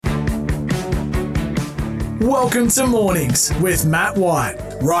Welcome to Mornings with Matt White,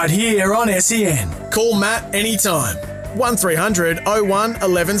 right here on SEN. Call Matt anytime, 1300 01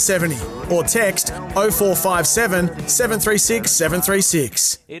 1170 or text 0457 736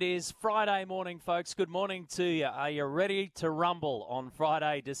 736. It is Friday morning, folks. Good morning to you. Are you ready to rumble on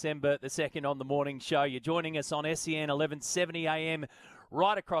Friday, December the 2nd on the morning show? You're joining us on SEN 1170 AM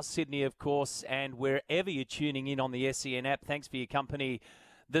right across Sydney, of course, and wherever you're tuning in on the SEN app. Thanks for your company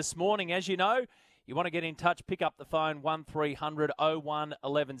this morning. As you know, you want to get in touch, pick up the phone. 1300 01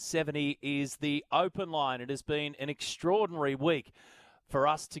 1170 is the open line. It has been an extraordinary week for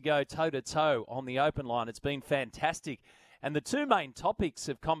us to go toe-to-toe on the open line. It's been fantastic. And the two main topics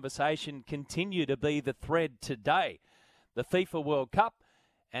of conversation continue to be the thread today: the FIFA World Cup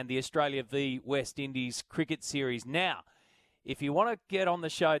and the Australia v West Indies cricket series. Now, if you want to get on the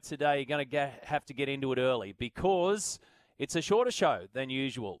show today, you're going to have to get into it early because it's a shorter show than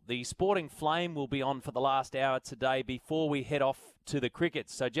usual. The Sporting Flame will be on for the last hour today before we head off to the cricket.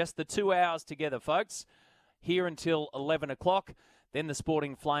 So just the 2 hours together, folks, here until 11 o'clock. Then the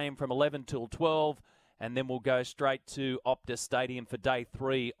Sporting Flame from 11 till 12. And then we'll go straight to Optus Stadium for day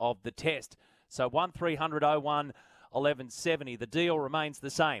 3 of the test. So 1300 01 1170. The deal remains the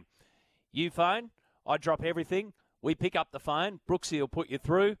same. You phone, I drop everything. We pick up the phone. Brooksy will put you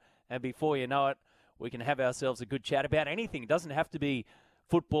through. And before you know it, we can have ourselves a good chat about anything. It doesn't have to be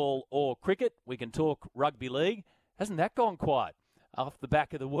football or cricket. We can talk rugby league. Hasn't that gone quiet off the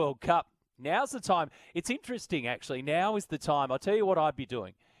back of the World Cup? Now's the time. It's interesting, actually. Now is the time. I'll tell you what I'd be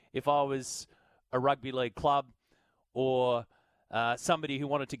doing if I was a rugby league club or somebody who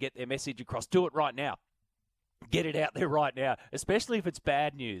wanted to get their message across. Do it right now. Get it out there right now, especially if it's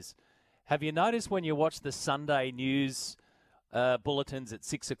bad news. Have you noticed when you watch the Sunday news bulletins at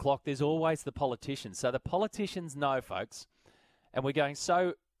 6 o'clock, there's always the politicians. So the politicians know, folks, and we're going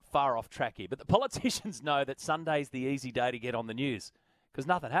so far off track here, but the politicians know that Sunday's the easy day to get on the news because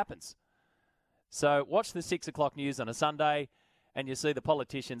nothing happens. So watch the 6 o'clock news on a Sunday and you see the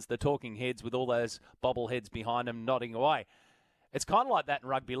politicians, the talking heads with all those bobbleheads behind them nodding away. It's kind of like that in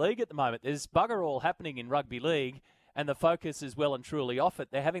rugby league at the moment. There's bugger all happening in rugby league and the focus is well and truly off it.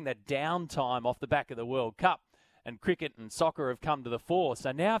 They're having that downtime off the back of the World Cup. And cricket and soccer have come to the fore.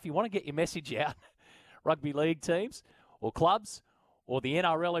 So now if you want to get your message out, rugby league teams or clubs or the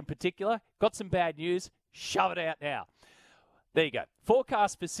NRL in particular, got some bad news, shove it out now. There you go.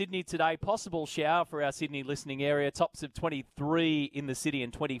 Forecast for Sydney today, possible shower for our Sydney listening area, tops of 23 in the city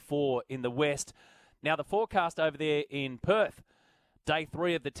and 24 in the west. Now the forecast over there in Perth, day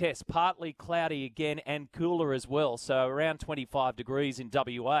 3 of the test, partly cloudy again and cooler as well. So around 25 degrees in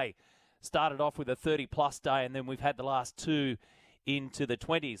WA. Started off with a 30-plus day, and then we've had the last 2 into the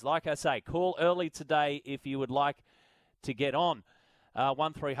 20s. Like I say, call early today if you would like to get on.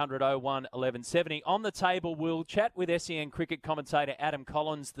 1300 01 1170. On the table, we'll chat with SEN cricket commentator Adam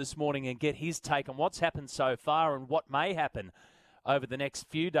Collins this morning and get his take on what's happened so far and what may happen over the next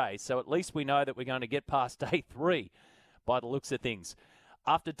few days. So at least we know that we're going to get past day 3 by the looks of things.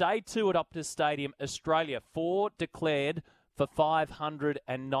 After day 2 at Optus Stadium, Australia 4 declared for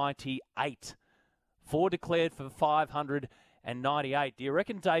 598. 4 declared for 598. Do you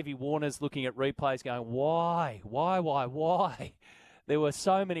reckon Davey Warner's looking at replays going, why? There were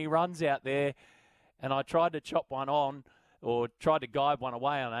so many runs out there, and I tried to chop one on, or tried to guide one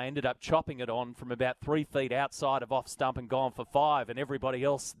away, and I ended up chopping it on from about 3 feet outside of off stump and gone for 5, and everybody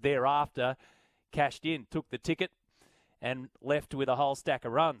else thereafter cashed in, took the ticket, and left with a whole stack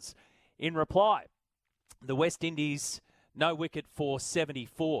of runs. In reply, the West Indies, no wicket for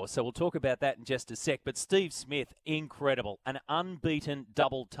 74, so we'll talk about that in just a sec. But Steve Smith, incredible. An unbeaten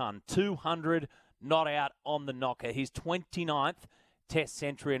double ton. 200 not out on the knocker. His 29th test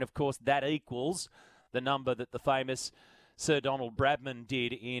century, and of course that equals the number that the famous Sir Donald Bradman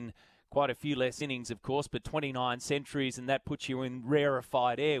did in quite a few less innings, of course, but 29 centuries, and that puts you in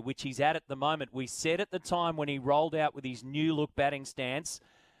rarefied air, which he's at the moment. We said at the time when he rolled out with his new look batting stance,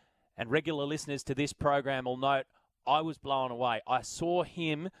 and regular listeners to this program will note, I was blown away. I saw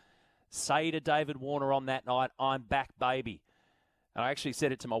him say to David Warner on that night, I'm back, baby. And I actually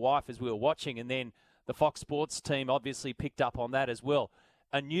said it to my wife as we were watching, and then the Fox Sports team obviously picked up on that as well.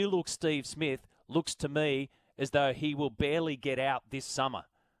 A new look Steve Smith looks to me as though he will barely get out this summer.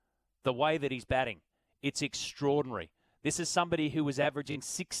 The way that he's batting, it's extraordinary. This is somebody who was averaging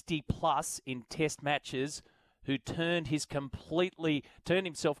 60-plus in test matches, who turned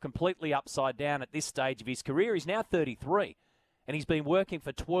himself completely upside down at this stage of his career. He's now 33, and he's been working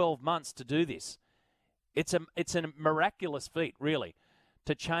for 12 months to do this. It's a miraculous feat, really,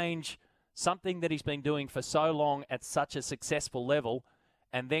 to change something that he's been doing for so long at such a successful level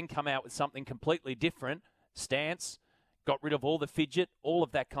and then come out with something completely different stance, got rid of all the fidget, all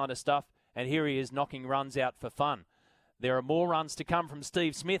of that kind of stuff, and here he is knocking runs out for fun. There are more runs to come from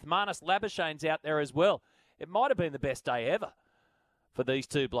Steve Smith. Marnus Labuschagne's out there as well. It might have been the best day ever for these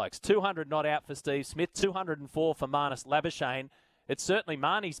two blokes. 200 not out for Steve Smith, 204 for Marnus Labuschagne. It's certainly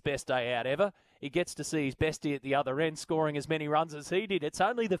Marnie's best day out ever. He gets to see his bestie at the other end scoring as many runs as he did. It's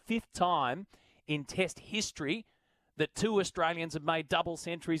only the 5th time in Test history that 2 Australians have made double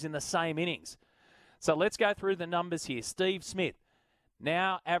centuries in the same innings. So let's go through the numbers here. Steve Smith,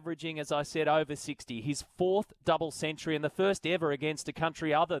 now averaging, as I said, over 60. His 4th double century and the first ever against a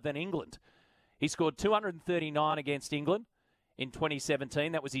country other than England. He scored 239 against England in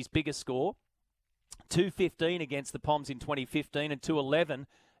 2017. That was his biggest score. 215 against the Poms in 2015 and 211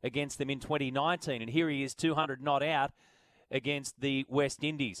 against them in 2019. And here he is, 200 not out against the West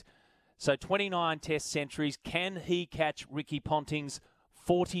Indies. So 29 Test centuries. Can he catch Ricky Ponting's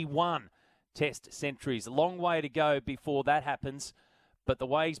 41 Test centuries? A long way to go before that happens. But the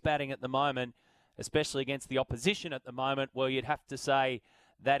way he's batting at the moment, especially against the opposition at the moment, well, you'd have to say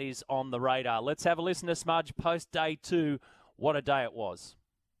that is on the radar. Let's have a listen to Smudge post day 2. What a day it was.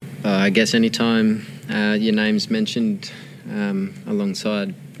 I guess anytime your name's mentioned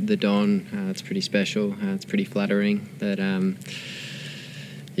alongside the Don, it's pretty special. It's pretty flattering. But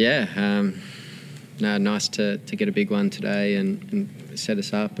nice to get a big one today and set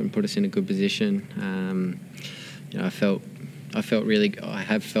us up and put us in a good position. I have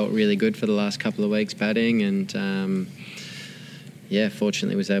felt really good for the last couple of weeks batting, and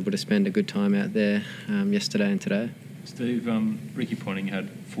fortunately was able to spend a good time out there yesterday and today. Steve, Ricky Ponting had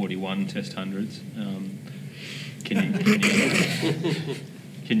 41 Test hundreds. Can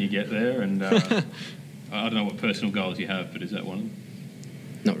you get there? And I don't know what personal goals you have, but is that one of them?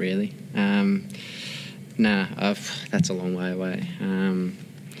 Not really. That's a long way away. I'm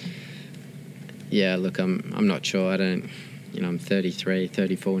not sure. I'm 33,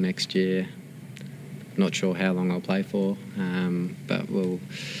 34 next year. Not sure how long I'll play for, but we'll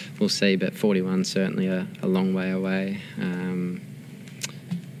see. But 41's certainly a long way away.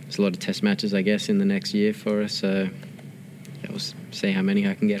 There's a lot of Test matches, I guess, in the next year for us. So we'll see how many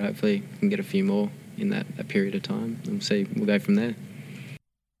I can get. Hopefully, I can get a few more in that period of time, and we'll see. We'll go from there.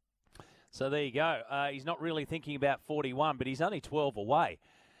 So there you go. He's not really thinking about 41, but he's only 12 away.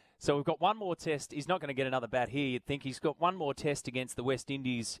 So we've got one more test. He's not going to get another bat here, you'd think. He's got one more test against the West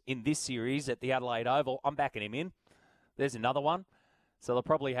Indies in this series at the Adelaide Oval. I'm backing him in. There's another one. So they'll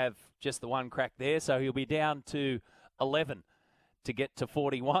probably have just the one crack there. So he'll be down to 11 to get to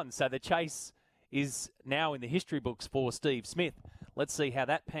 41. So the chase is now in the history books for Steve Smith. Let's see how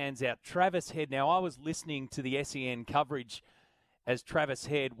that pans out. Travis Head. Now, I was listening to the SEN coverage as Travis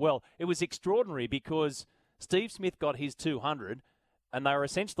Head. Well, it was extraordinary because Steve Smith got his 200 and they were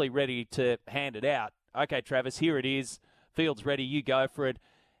essentially ready to hand it out. Okay, Travis, here it is. Field's ready. You go for it.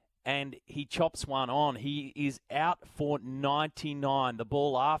 And he chops one on. He is out for 99. The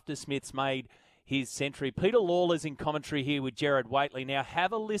ball after Smith's made his century. Peter Lawler's in commentary here with Gerard Whateley. Now,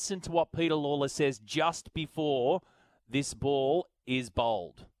 have a listen to what Peter Lawler says just before this ball is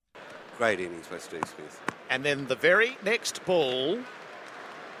bowled. Great innings by Steve Smith. And then the very next ball,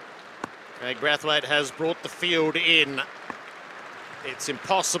 Craig Brathwaite has brought the field in. It's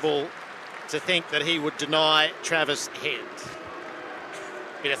impossible to think that he would deny Travis Head.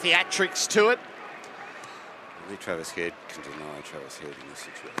 Bit of theatrics to it. Only Travis Head can deny Travis Head in this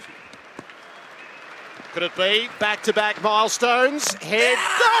situation. Could it be back-to-back milestones? Head.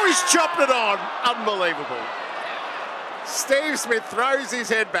 Oh, he's chopped it on. Unbelievable. Steve Smith throws his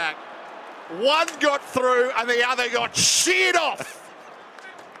head back. One got through and the other got sheared off.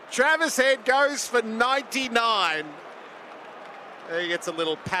 Travis Head goes for 99. He gets a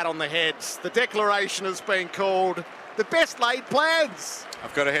little pat on the head. The declaration has been called the best laid plans.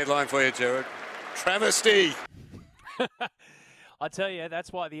 I've got a headline for you, Gerard. Travesty. I tell you,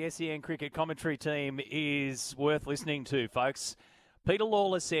 that's why the SEN cricket commentary team is worth listening to, folks. Peter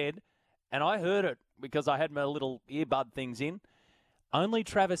Lawler said, and I heard it because I had my little earbud things in, only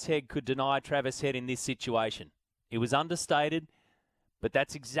Travis Head could deny Travis Head in this situation. It was understated, but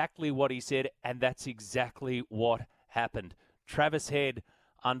that's exactly what he said, and that's exactly what happened. Travis Head,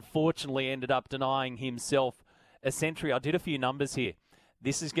 unfortunately, ended up denying himself a century. I did a few numbers here.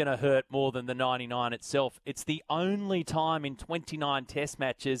 This is going to hurt more than the 99 itself. It's the only time in 29 Test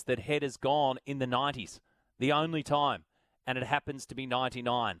matches that Head has gone in the 90s. The only time. And it happens to be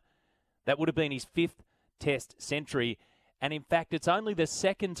 99. That would have been his 5th Test century. And in fact, it's only the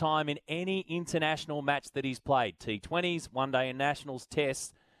second time in any international match that he's played, T20s, One Day and Nationals,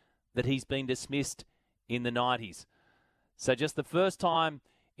 Tests, that he's been dismissed in the 90s. So just the first time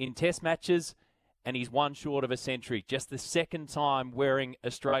in Test matches and he's one short of a century. Just the second time wearing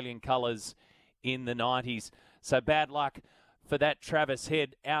Australian colours in the 90s. So bad luck for that Travis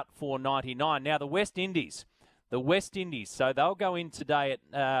Head, out for 99. Now the West Indies. So they'll go in today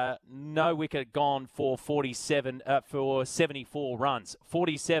at no wicket gone for 74 runs.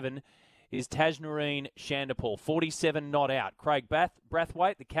 47 is Tajnarine Chanderpaul. 47 not out. Craig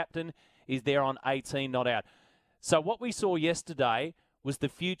Brathwaite, the captain, is there on 18 not out. So what we saw yesterday was the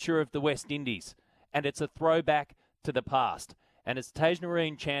future of the West Indies, and it's a throwback to the past. And it's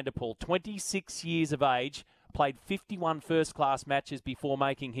Tajnarine Chanderpaul, 26 years of age, played 51 first-class matches before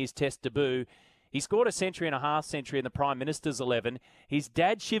making his Test debut. He scored a century and a half century in the Prime Minister's 11. His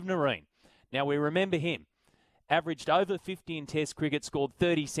dad, Shivnarine, now we remember him, averaged over 50 in Test cricket, scored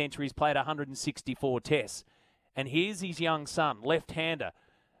 30 centuries, played 164 Tests. And here's his young son, left-hander,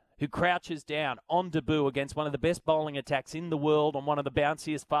 who crouches down on debut against one of the best bowling attacks in the world on one of the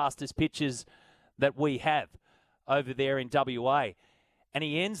bounciest, fastest pitches that we have over there in WA. And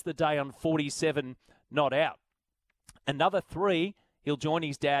he ends the day on 47 not out. Another 3, he'll join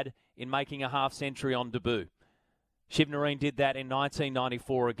his dad in making a half-century on debut. Shivnarine did that in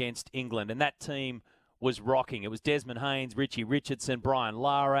 1994 against England, and that team was rocking. It was Desmond Haynes, Richie Richardson, Brian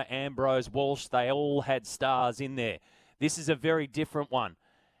Lara, Ambrose, Walsh. They all had stars in there. This is a very different one,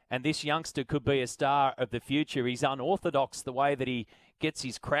 and this youngster could be a star of the future. He's unorthodox the way that he gets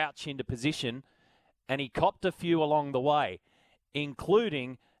his crouch into position, and he copped a few along the way,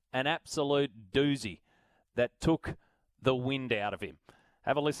 including an absolute doozy that took the wind out of him.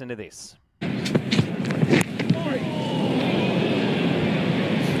 Have a listen to this.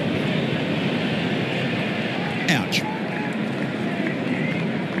 Ouch.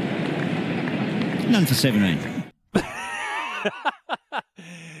 None for 17.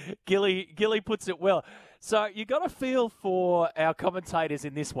 Gilly puts it well. So you got to feel for our commentators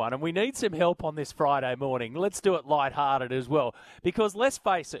in this one, and we need some help on this Friday morning. Let's do it lighthearted as well, because let's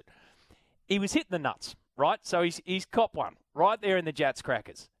face it, he was hitting the nuts, right? So he's copped one right there in the Jats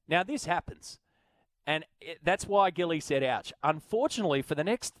crackers. Now this happens, and that's why Gilly said ouch. Unfortunately, for the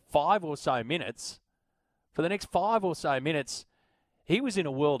next 5 or so minutes, he was in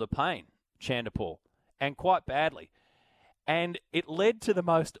a world of pain, Chanderpaul, and quite badly. And it led to the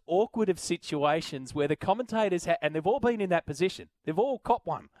most awkward of situations where the commentators and they've all been in that position. They've all copped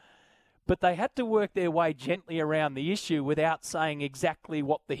one. But they had to work their way gently around the issue without saying exactly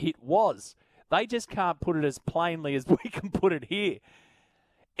what the hit was. They just can't put it as plainly as we can put it here.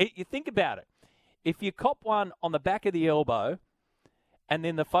 You think about it. If you cop one on the back of the elbow, and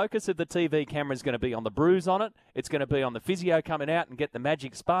then the focus of the TV camera is going to be on the bruise on it, it's going to be on the physio coming out and get the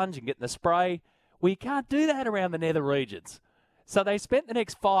magic sponge and getting the spray. Well, you can't do that around the nether regions. So they spent the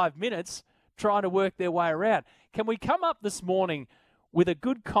next 5 minutes trying to work their way around. Can we come up this morning with a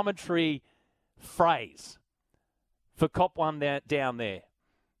good commentary phrase for Cop One down there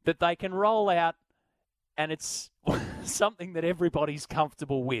that they can roll out and it's something that everybody's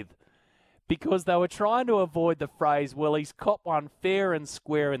comfortable with? Because they were trying to avoid the phrase, well, he's cop one fair and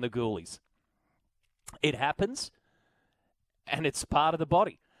square in the ghoulies. It happens, and it's part of the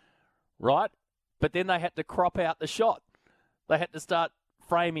body, right? But then they had to crop out the shot. They had to start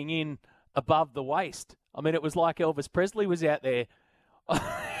framing in above the waist. I mean, it was like Elvis Presley was out there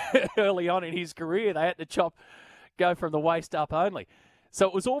early on in his career. They had to go from the waist up only. So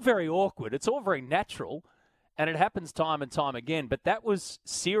it was all very awkward. It's all very natural, and it happens time and time again. But that was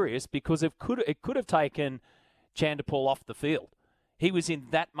serious because it could have taken Chanderpaul off the field. He was in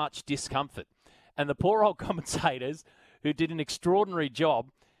that much discomfort. And the poor old commentators, who did an extraordinary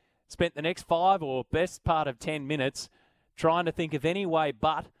job, spent the next 5 or best part of 10 minutes trying to think of any way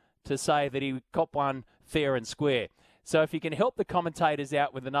but to say that he copped one fair and square. So if you can help the commentators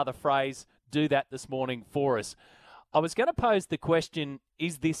out with another phrase, do that this morning for us. I was going to pose the question,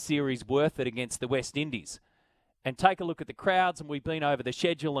 is this series worth it against the West Indies? And take a look at the crowds, and we've been over the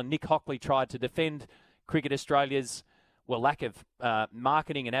schedule, and Nick Hockley tried to defend Cricket Australia's lack of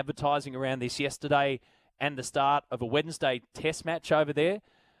marketing and advertising around this yesterday and the start of a Wednesday test match over there.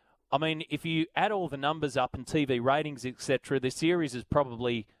 I mean, if you add all the numbers up and TV ratings, etc., the series is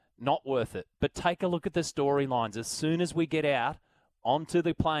probably not worth it. But take a look at the storylines. As soon as we get out onto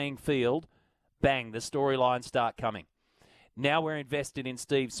the playing field, bang, the storylines start coming. Now we're invested in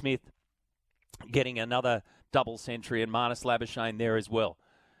Steve Smith getting another double century and Marnus Labuschagne there as well.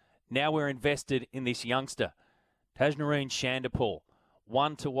 Now we're invested in this youngster, Tajnarine Chanderpaul,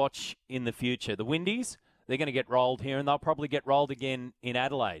 one to watch in the future. The Windies, they're going to get rolled here, and they'll probably get rolled again in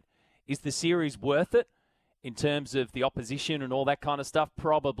Adelaide. Is the series worth it in terms of the opposition and all that kind of stuff?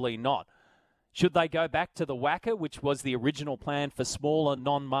 Probably not. Should they go back to the WACA, which was the original plan for smaller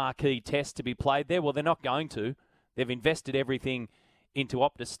non-marquee tests to be played there? Well, they're not going to. They've invested everything into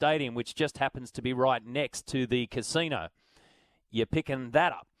Optus Stadium, which just happens to be right next to the casino. You're picking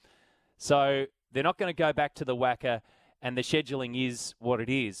that up. So they're not going to go back to the WACA, and the scheduling is what it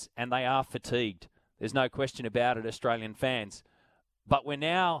is, and they are fatigued. There's no question about it, Australian fans. But we're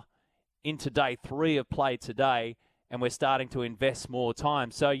now into day 3 of play today, and we're starting to invest more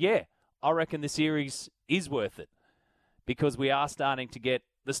time. So, yeah, I reckon the series is worth it because we are starting to get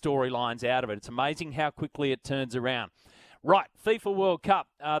the storylines out of it. It's amazing how quickly it turns around. Right, FIFA World Cup.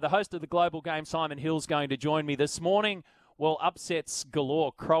 The host of the Global Game, Simon Hill's going to join me this morning. Well, upsets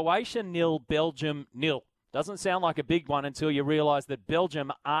galore. Croatia 0, Belgium 0. Doesn't sound like a big one until you realise that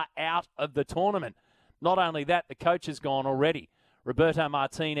Belgium are out of the tournament. Not only that, the coach is gone already. Roberto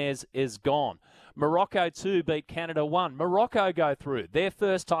Martinez is gone. Morocco 2 beat Canada 1. Morocco go through. Their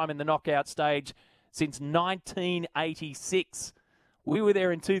first time in the knockout stage since 1986. We were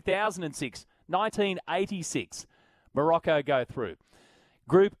there in 2006. 1986. Morocco go through.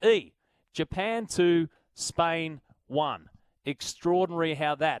 Group E, Japan 2, Spain 1. Extraordinary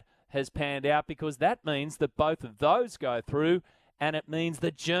how that has panned out because that means that both of those go through and it means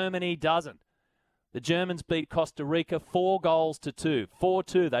that Germany doesn't. The Germans beat Costa Rica 4-2.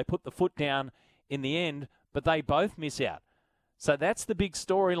 4-2. They put the foot down in the end, but they both miss out. So that's the big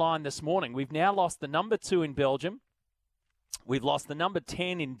storyline this morning. We've now lost the number 2 in Belgium. We've lost the number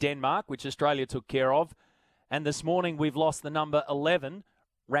 10 in Denmark, which Australia took care of. And this morning we've lost the number 11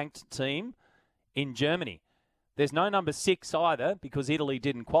 ranked team in Germany. There's no number 6 either because Italy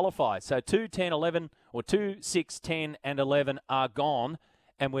didn't qualify. So 2, 10, 11, or 2, 6, 10, and 11 are gone.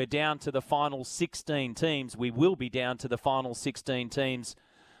 And we're down to the final 16 teams. We will be down to the final 16 teams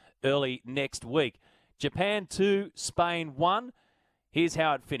early next week. Japan 2, Spain 1. Here's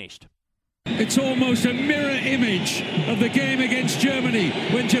how it finished. It's almost a mirror image of the game against Germany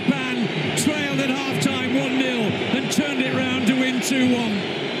when Japan trailed at halftime 1-0 and turned it round to win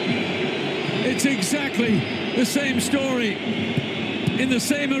 2-1. It's exactly the same story in the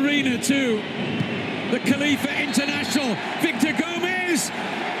same arena too. The Khalifa International, Victor Gomez,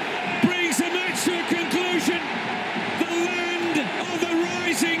 brings the match to a conclusion. The land of the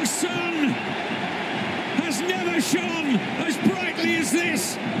rising sun has never shone as brightly as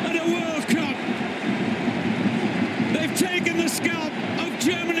this at a World Cup. They've taken the scalp of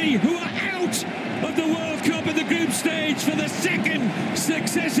Germany, who are out of the World Cup at the group stage for the second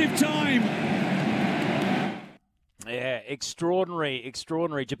successive time. Yeah,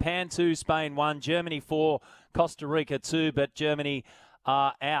 extraordinary. Japan 2, Spain 1, Germany 4, Costa Rica 2, but Germany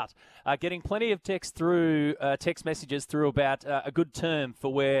are out. Getting plenty of text messages through about a good term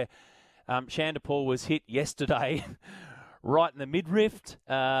for where Chanderpaul was hit yesterday, right in the midriff.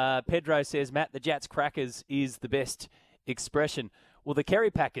 Pedro says, Matt, the Jats Crackers is the best expression. Well, the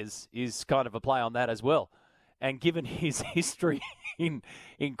Kerry Packers is kind of a play on that as well. And given his history in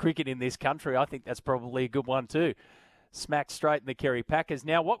cricket in this country, I think that's probably a good one too. Smack straight in the Kerry Packers.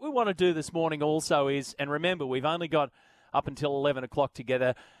 Now, what we want to do this morning also is, and remember, we've only got up until 11 o'clock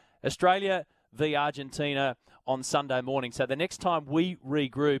together, Australia v Argentina on Sunday morning. So the next time we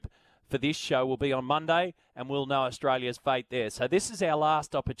regroup for this show will be on Monday, and we'll know Australia's fate there. So this is our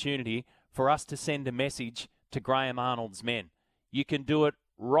last opportunity for us to send a message to Graham Arnold's men. You can do it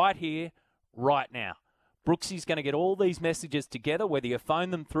right here, right now. Brooksy's going to get all these messages together, whether you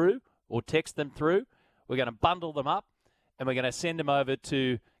phone them through or text them through. We're going to bundle them up, and we're going to send them over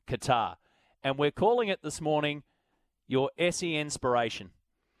to Qatar. And we're calling it this morning your SEN Inspiration.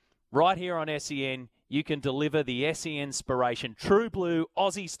 Right here on SEN, you can deliver the SEN Inspiration, true blue,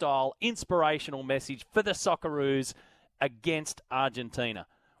 Aussie-style, inspirational message for the Socceroos against Argentina.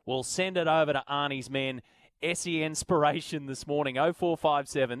 We'll send it over to Arnie's men. SEN Inspiration this morning,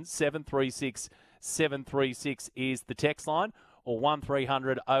 0457 736 736 is the text line, or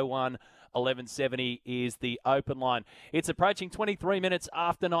 1300 01 1170 is the open line. It's approaching 23 minutes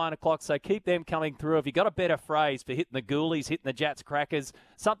after 9 o'clock, so keep them coming through. If you've got a better phrase for hitting the Ghoulies, hitting the Jats Crackers,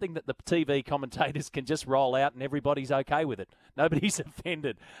 something that the TV commentators can just roll out and everybody's okay with it. Nobody's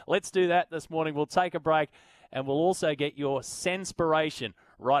offended. Let's do that this morning. We'll take a break, and we'll also get your Senspiration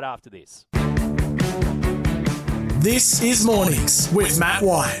right after this. This is Mornings with Matt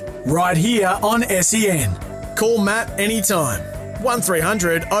White, right here on SEN. Call Matt anytime,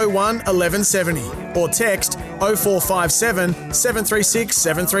 1300 01 1170, or text 0457 736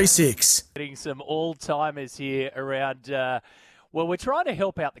 736. Getting some all-timers here around, well, we're trying to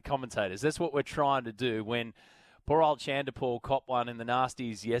help out the commentators. That's what we're trying to do. When poor old Chanderpaul copped one in the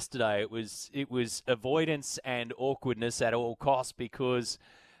nasties yesterday, it was avoidance and awkwardness at all costs because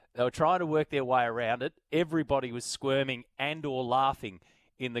They were trying to work their way around it. Everybody was squirming and or laughing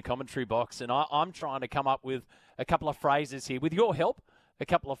in the commentary box. And I'm trying to come up with a couple of phrases here. With your help, a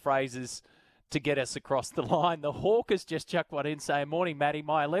couple of phrases to get us across the line. The Hawk has just chucked one in saying, "Morning, Matty.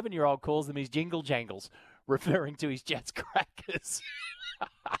 My 11-year-old calls them his jingle jangles," referring to his Jats crackers.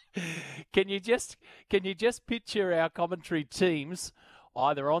 Can you just picture our commentary teams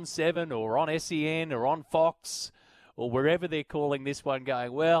either on 7 or on SEN or on Fox or wherever they're calling this one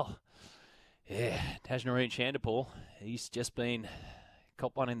going, well, yeah, Tajnarine Chanderpaul, he's just been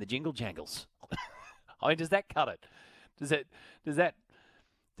caught one in the jingle jangles. I mean, does that cut it?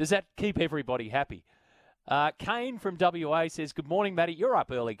 Does that keep everybody happy? Kane from WA says, "Good morning, Matty. You're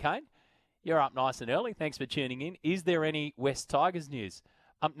up early, Kane. You're up nice and early. Thanks for tuning in. Is there any West Tigers news?"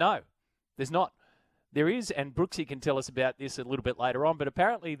 No, there's not. There is, and Brooksy can tell us about this a little bit later on, but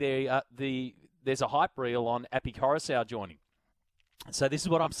apparently there's a hype reel on Api Coruscant joining. So this is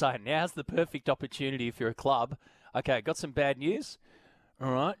what I'm saying. Now's the perfect opportunity if you're a club. Okay, got some bad news.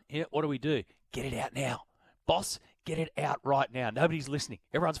 All right, yeah, what do? Get it out now. Boss, get it out right now. Nobody's listening.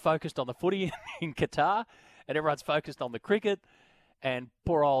 Everyone's focused on the footy in Qatar, and everyone's focused on the cricket and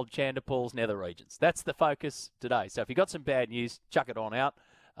poor old Chanderpaul's nether regions. That's the focus today. So if you got some bad news, chuck it on out.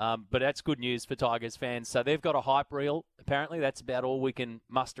 But that's good news for Tigers fans. So they've got a hype reel. Apparently, that's about all we can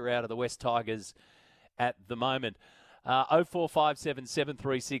muster out of the West Tigers at the moment. 0457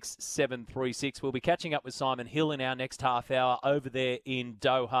 736 736. We'll be catching up with Simon Hill in our next half hour over there in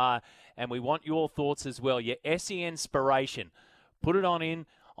Doha. And we want your thoughts as well. Your SE inspiration. Put it on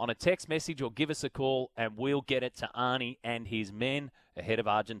a text message or give us a call, and we'll get it to Arnie and his men ahead of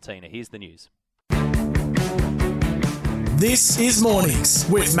Argentina. Here's the news. This is Mornings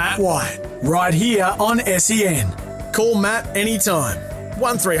with Matt White, right here on SEN. Call Matt anytime.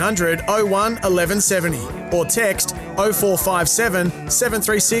 1300 01 1170 or text 0457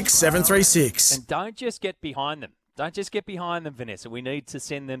 736 736. And don't just get behind them. Don't just get behind them, Vanessa. We need to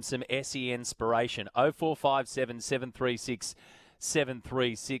send them some SE inspiration. 0457 736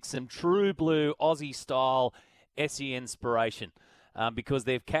 736. Some true blue Aussie style SE inspiration because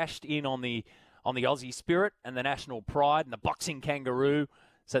they've cashed in on the Aussie spirit and the national pride and the boxing kangaroo.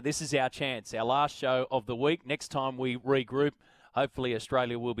 So this is our chance, our last show of the week. Next time we regroup, hopefully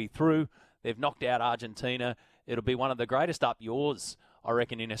Australia will be through. They've knocked out Argentina. It'll be one of the greatest up yours, I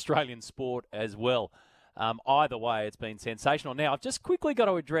reckon, in Australian sport as well. Either way, it's been sensational. Now, I've just quickly got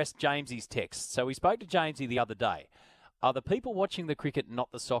to address Jamesy's text. So we spoke to Jamesy the other day. Are the people watching the cricket,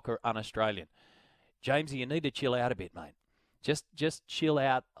 not the soccer, un-Australian? Jamesy, you need to chill out a bit, mate. Just chill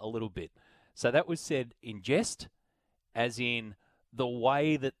out a little bit. So that was said in jest, as in the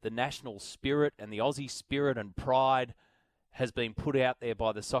way that the national spirit and the Aussie spirit and pride has been put out there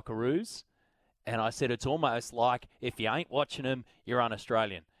by the Socceroos. And I said it's almost like if you ain't watching them, you're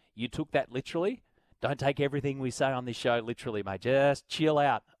un-Australian. You took that literally. Don't take everything we say on this show literally, mate. Just chill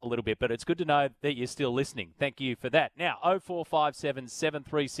out a little bit. But it's good to know that you're still listening. Thank you for that. Now, 0457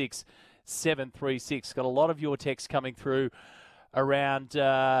 736 736. Got a lot of your texts coming through around,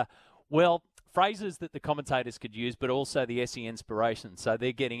 phrases that the commentators could use, but also the SE inspiration. So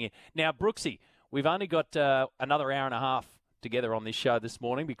they're getting it. Now, Brooksy, we've only got another hour and a half together on this show this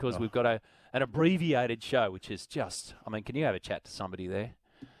morning because we've got an abbreviated show, which is just, I mean, can you have a chat to somebody there?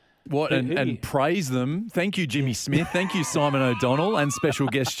 What, and praise them. Thank you, Jimmy Smith. Thank you, Simon O'Donnell, and special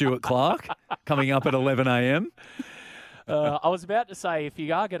guest Stuart Clark, coming up at 11 a.m. I was about to say, if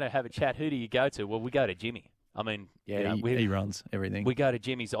you are going to have a chat, who do you go to? Well, we go to Jimmy. I mean, yeah, he runs everything. We go to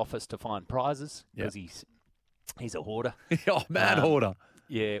Jimmy's office to find prizes because he's a hoarder. Mad hoarder.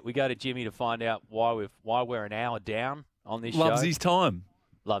 Yeah, we go to Jimmy to find out why we're an hour down on this show. Loves his time.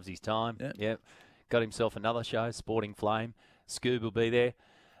 Loves his time. Yeah. Got himself another show, Sporting Flame. Scoob will be there.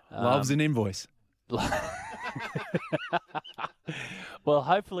 Loves an invoice. Well,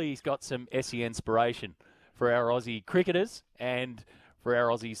 hopefully he's got some SE inspiration for our Aussie cricketers and for our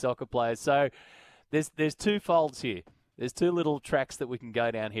Aussie soccer players. So there's two folds here. There's two little tracks that we can go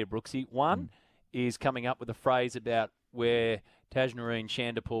down here, Brooksy. One is coming up with a phrase about where Tajnarine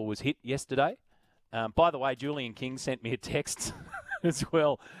Chanderpaul was hit yesterday. By the way, Julian King sent me a text as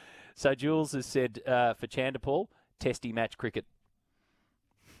well. So Jules has said for Chanderpaul, testy match cricket.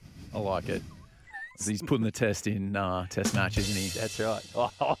 I like it. He's putting the test in test match, isn't he? That's right.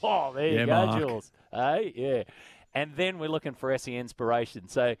 Oh, there you go, Mark. Jules. Hey, yeah. And then we're looking for SE inspiration.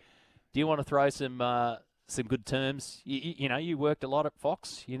 So do you want to throw some good terms? You know, you worked a lot at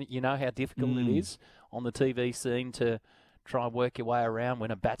Fox. You know how difficult it is on the TV scene to try and work your way around when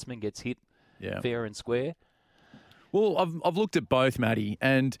a batsman gets hit fair and square. Well, I've looked at both, Matty,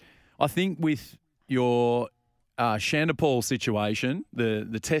 and I think with your Shandapol situation,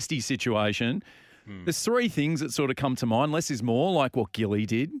 the testy situation, there's three things that sort of come to mind. Less is more, like what Gilly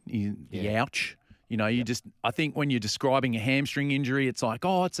did, the ouch. You know, I think when you're describing a hamstring injury, it's like,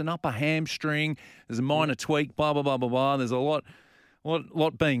 oh, it's an upper hamstring. There's a minor tweak, blah, blah, blah, blah, blah. There's a lot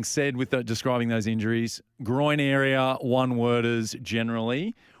being said with describing those injuries. Groin area, one-worders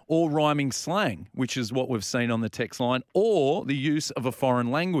generally, or rhyming slang, which is what we've seen on the text line, or the use of a foreign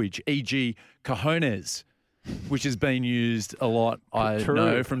language, e.g. cojones, which has been used a lot, I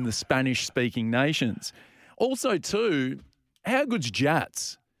know, from the Spanish-speaking nations. Also, too, how good's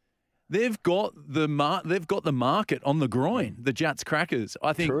Jats? They've got the market on the groin, the Jats crackers.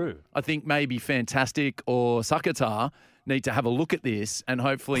 I think maybe Fantastic or Sakatar need to have a look at this, and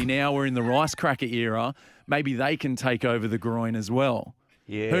hopefully now we're in the rice cracker era, maybe they can take over the groin as well.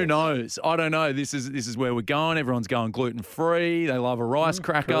 Yeah. Who knows? I don't know. This is where we're going. Everyone's going gluten-free. They love a rice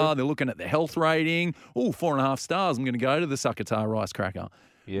cracker. True. They're looking at the health rating. 4.5 stars. I'm going to go to the Sakatar rice cracker.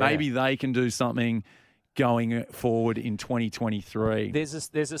 Yeah. Maybe they can do something going forward in 2023.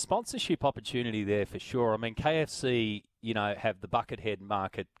 There's a sponsorship opportunity there for sure. I mean, KFC, have the Buckethead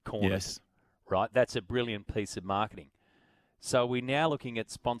market cornered. Yes. Right? That's a brilliant piece of marketing. So we're now looking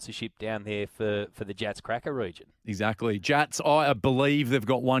at sponsorship down there for the Jats Cracker region. Exactly. Jats, I believe they've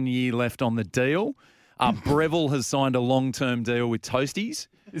got 1 year left on the deal. Breville has signed a long-term deal with Toasties.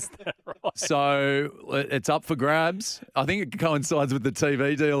 Is that right? So it's up for grabs. I think it coincides with the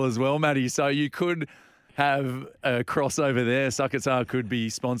TV deal as well, Matty. So you could have a crossover there. Sakatar could be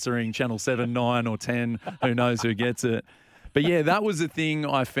sponsoring Channel 7, 9 or 10. Who knows who gets it. But, yeah, that was the thing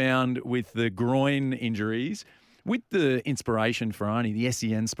I found with the groin injuries. With the inspiration for Arnie, the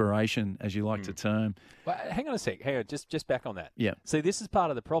SEN inspiration, as you like to term. Well, hang on a sec. Hang on, just back on that. Yeah. See, this is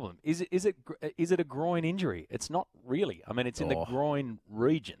part of the problem. Is it a groin injury? It's not really. I mean, it's in the groin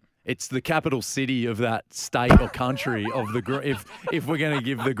region. It's the capital city of that state or country of the if we're going to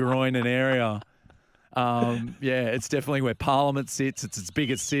give the groin an area. It's definitely where Parliament sits. It's its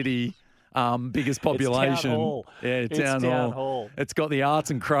biggest city. Biggest population. It's town hall. Yeah, town hall. It's got the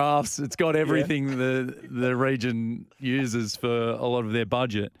arts and crafts. It's got everything the region uses for a lot of their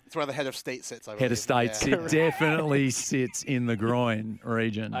budget. It's where the head of state sits. Head of state definitely sits in the groin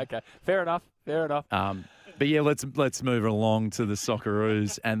region. Okay, fair enough. But yeah, let's move along to the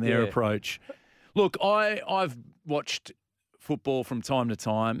Socceroos and their approach. Look, I've watched football from time to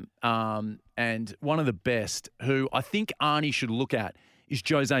time, and one of the best who I think Arnie should look at is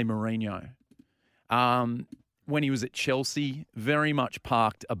Jose Mourinho. When he was at Chelsea, very much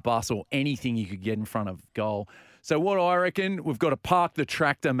parked a bus or anything he could get in front of goal. So what I reckon, we've got to park the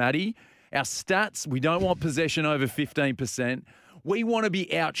tractor, Matty. Our stats, we don't want possession over 15%. We want to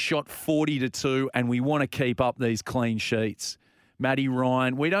be outshot 40-2, and we want to keep up these clean sheets. Matty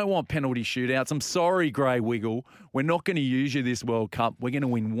Ryan, we don't want penalty shootouts. I'm sorry, Grey Wiggle. We're not going to use you this World Cup. We're going to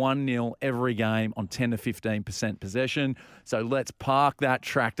win 1-0 every game on 10 to 15% possession. So let's park that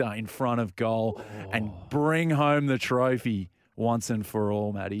tractor in front of goal and bring home the trophy once and for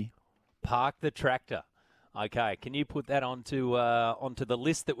all, Matty. Park the tractor. Okay, can you put that onto the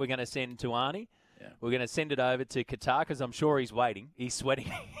list that we're going to send to Arnie? Yeah. We're going to send it over to Qatar because I'm sure he's waiting. He's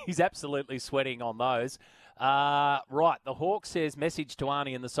sweating. He's absolutely sweating on those. Right, the Hawk says, message to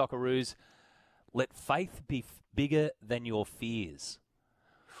Arnie and the Socceroos, let faith be bigger than your fears.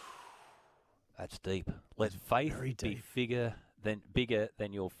 That's deep. Let faith be bigger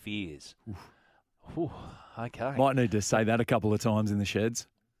than your fears. Ooh, okay. Might need to say that a couple of times in the sheds.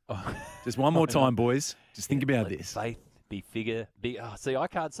 Just one more time, boys. Just think about this. Faith be bigger. See, I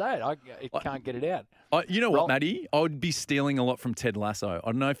can't say it. I can't get it out. You know what, Matty? I would be stealing a lot from Ted Lasso.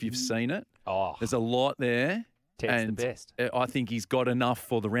 I don't know if you've seen it. Oh, there's a lot there. Ted's the best. I think he's got enough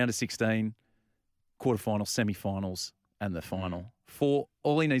for the round of 16, quarterfinals, semi-finals, and the final.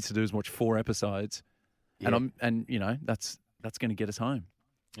 All he needs to do is watch 4 episodes, and that's going to get us home.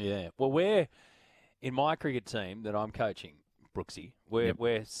 Yeah. Well, we're in my cricket team that I'm coaching, Brooksy.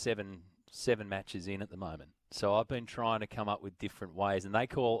 We're seven matches in at the moment. So I've been trying to come up with different ways, and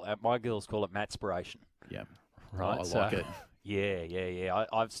my girls call it matspiration. Yeah. Right. I like it. Yeah.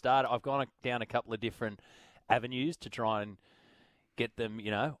 I've gone down a couple of different avenues to try and get them,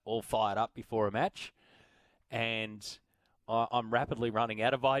 all fired up before a match. And I'm rapidly running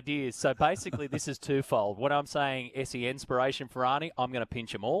out of ideas. So basically this is twofold. When I'm saying SE inspiration for Arnie, I'm going to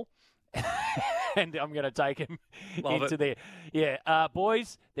pinch them all. And I'm going to take him into there. Yeah.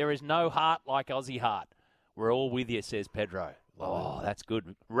 Boys, there is no heart like Aussie heart. We're all with you, says Pedro. That's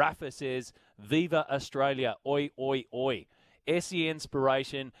good. Rafa says, Viva Australia. Oi, oi, oi. SE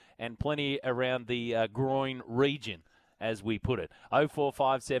inspiration and plenty around the groin region. as we put it.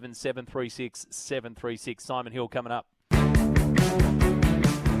 0457 736 736. Simon Hill coming up.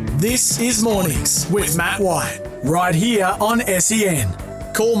 This is Mornings with Matt White, right here on SEN.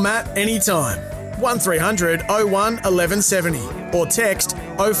 Call Matt anytime. 1300 01 1170 or text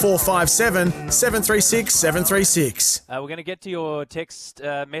 0457 736 736. We're going to get to your text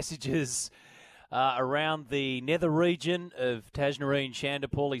messages around the nether region of Tajnarine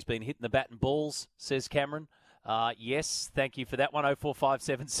Chanderpaul. He's been hitting the bat and balls, says Cameron. Yes, thank you for that one.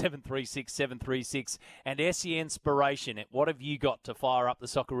 0457 736 736. And SE Inspiration. What have you got to fire up the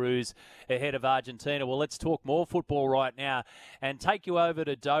Socceroos ahead of Argentina? Well, let's talk more football right now and take you over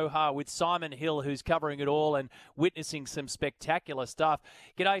to Doha with Simon Hill, who's covering it all and witnessing some spectacular stuff.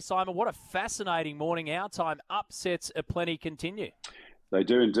 G'day, Simon. What a fascinating morning. Our time upsets aplenty continue. They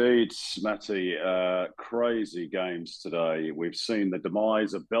do indeed, Matty. Crazy games today. We've seen the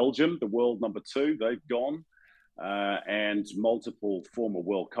demise of Belgium, the world number 2. They've gone. And multiple former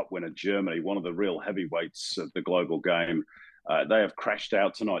World Cup winner Germany, one of the real heavyweights of the global game. They have crashed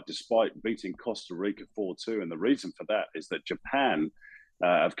out tonight despite beating Costa Rica 4-2. And the reason for that is that Japan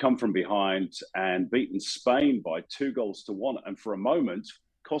have come from behind and beaten Spain by 2-1. And for a moment,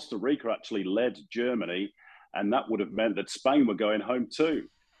 Costa Rica actually led Germany, and that would have meant that Spain were going home too.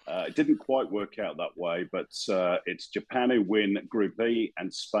 It didn't quite work out that way, but it's Japan who win Group E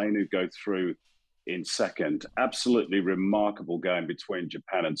and Spain who go through in second. Absolutely remarkable game between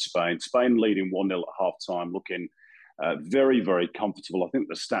Japan and Spain. Spain leading 1-0 at half-time, looking very, very comfortable. I think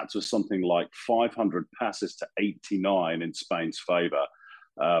the stats were something like 500 passes to 89 in Spain's favour.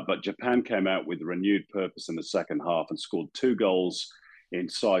 But Japan came out with renewed purpose in the second half and scored 2 goals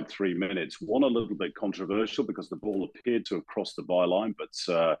inside 3 minutes. One a little bit controversial because the ball appeared to have crossed the byline,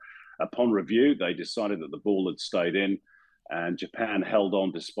 but upon review, they decided that the ball had stayed in. And Japan held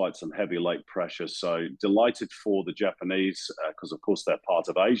on despite some heavy late pressure. So delighted for the Japanese because, of course, they're part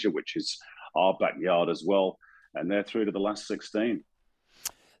of Asia, which is our backyard as well. And they're through to the last 16.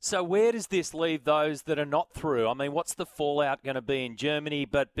 So where does this leave those that are not through? I mean, what's the fallout going to be in Germany,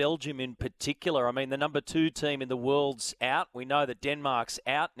 but Belgium in particular? I mean, the number 2 team in the world's out. We know that Denmark's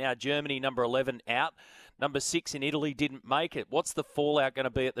out. Now Germany, number 11, out. Number 6 in Italy didn't make it. What's the fallout going to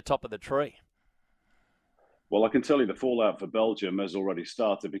be at the top of the tree? Well, I can tell you the fallout for Belgium has already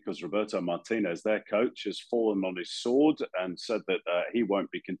started because Roberto Martinez, their coach, has fallen on his sword and said that he won't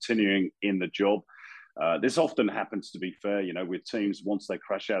be continuing in the job. This often happens, to be fair, with teams once they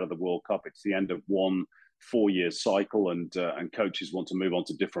crash out of the World Cup. It's the end of one 4-year cycle and coaches want to move on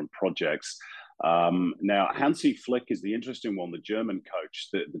to different projects. Now, Hansi Flick is the interesting one, the German coach.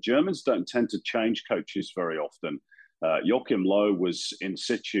 The Germans don't tend to change coaches very often. Joachim Löw was in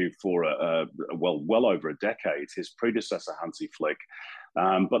situ for well over a decade, his predecessor, Hansi Flick.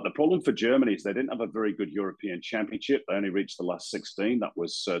 But the problem for Germany is they didn't have a very good European Championship. They only reached the last 16. That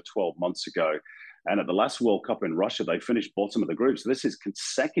was 12 months ago. And at the last World Cup in Russia, they finished bottom of the group. So this is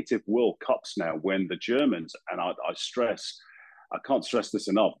consecutive World Cups now when the Germans, and I can't stress this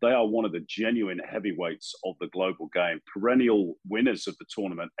enough, they are one of the genuine heavyweights of the global game, perennial winners of the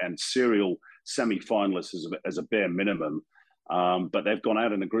tournament and serial semi-finalists as a bare minimum. But they've gone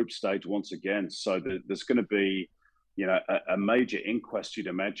out in the group stage once again. So there's going to be, a major inquest, you'd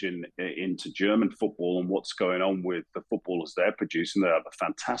imagine, into German football and what's going on with the footballers they're producing. They have a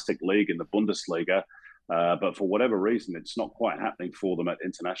fantastic league in the Bundesliga, but for whatever reason, it's not quite happening for them at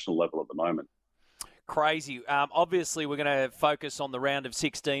international level at the moment. Crazy. Obviously, we're going to focus on the round of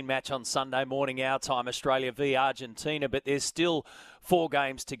 16 match on Sunday morning, our time, Australia v Argentina, but there's still 4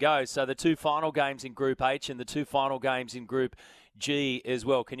 games to go. So the 2 final games in Group H and the 2 final games in Group G as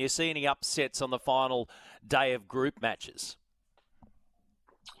well. Can you see any upsets on the final day of group matches?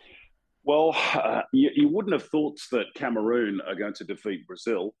 Well, you wouldn't have thought that Cameroon are going to defeat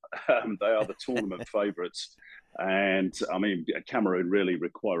Brazil. They are the tournament favourites. And, I mean, Cameroon really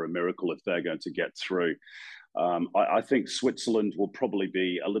require a miracle if they're going to get through. I think Switzerland will probably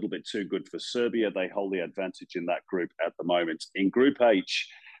be a little bit too good for Serbia. They hold the advantage in that group at the moment. In Group H,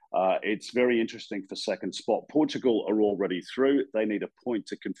 it's very interesting for second spot. Portugal are already through. They need a point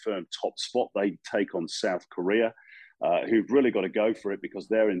to confirm top spot. They take on South Korea, who've really got to go for it because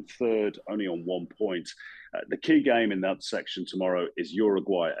they're in third, only on 1 point. The key game in that section tomorrow is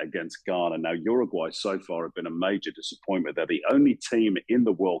Uruguay against Ghana. Now, Uruguay so far have been a major disappointment. They're the only team in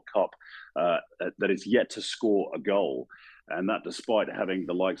the World Cup that is yet to score a goal. And that despite having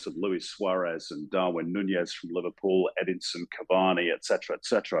the likes of Luis Suarez and Darwin Nunez from Liverpool, Edinson Cavani, et cetera, et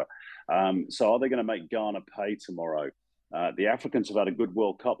cetera. So are they going to make Ghana pay tomorrow? The Africans have had a good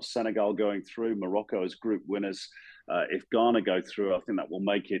World Cup. Senegal going through, Morocco as group winners. If Ghana go through, I think that will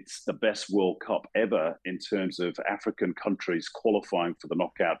make it the best World Cup ever in terms of African countries qualifying for the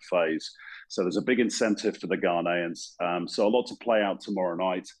knockout phase. So there's a big incentive for the Ghanaians. So a lot to play out tomorrow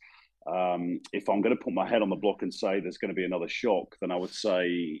night. If I'm going to put my head on the block and say there's going to be another shock, then I would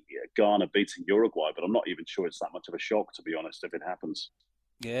say Ghana beating Uruguay. But I'm not even sure it's that much of a shock, to be honest, if it happens.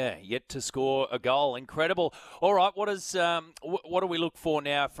 Yeah, yet to score a goal. Incredible. All right, what do we look for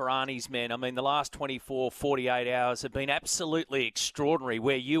now for Arnie's men? I mean, the last 24, 48 hours have been absolutely extraordinary,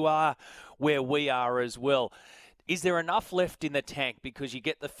 where you are, where we are as well. Is there enough left in the tank? Because you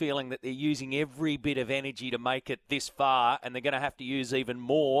get the feeling that they're using every bit of energy to make it this far, and they're going to have to use even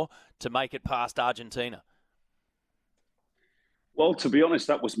more to make it past Argentina. Well, to be honest,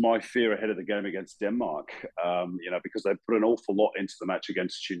 that was my fear ahead of the game against Denmark, because they put an awful lot into the match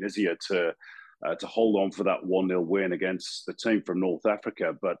against Tunisia to hold on for that 1-0 win against the team from North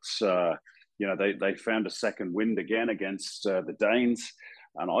Africa. But, they found a second wind again against the Danes,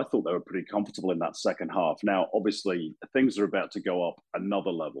 and I thought they were pretty comfortable in that second half. Now, obviously, things are about to go up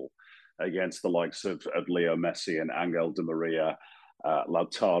another level against the likes of Leo Messi and Angel Di Maria,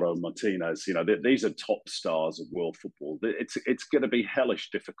 Lautaro Martinez. These are top stars of world football. It's going to be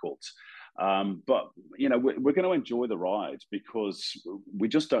hellish difficult. But we're going to enjoy the ride because we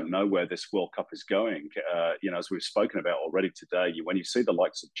just don't know where this World Cup is going. As we've spoken about already today, when you see the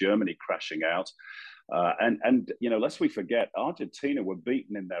likes of Germany crashing out, and lest we forget, Argentina were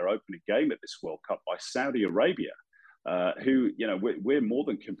beaten in their opening game at this World Cup by Saudi Arabia, who we're more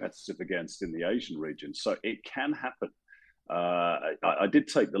than competitive against in the Asian region. So it can happen. I did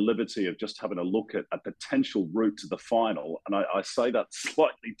take the liberty of just having a look at a potential route to the final, and I say that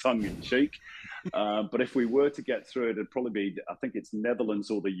slightly tongue-in-cheek. But if we were to get through, it'd probably be, I think it's Netherlands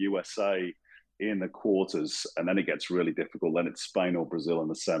or the USA in the quarters, and then it gets really difficult. Then it's Spain or Brazil in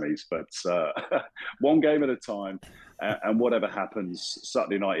the semis. But one game at a time, and whatever happens,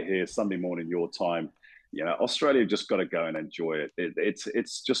 Saturday night here, Sunday morning your time, Australia just got to go and enjoy it.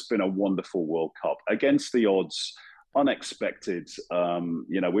 It's just been a wonderful World Cup against the odds. Unexpected.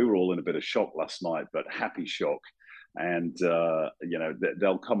 We were all in a bit of shock last night, but happy shock. And,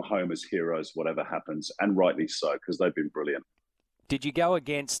 they'll come home as heroes, whatever happens, and rightly so, because they've been brilliant. Did you go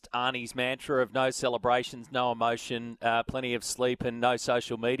against Arnie's mantra of no celebrations, no emotion, plenty of sleep and no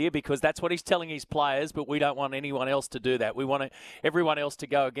social media? Because that's what he's telling his players, but we don't want anyone else to do that. We want everyone else to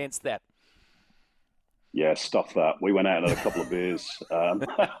go against that. Yeah, stuff that. We went out and had a couple of beers.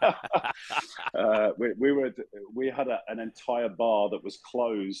 We had an entire bar that was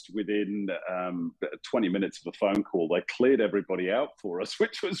closed within 20 minutes of a phone call. They cleared everybody out for us,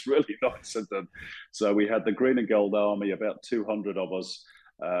 which was really nice of them. So we had the Green and Gold Army, about 200 of us,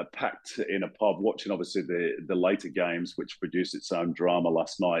 packed in a pub, watching obviously the later games, which produced its own drama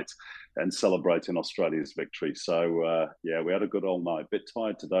last night, and celebrating Australia's victory. So, we had a good old night. Bit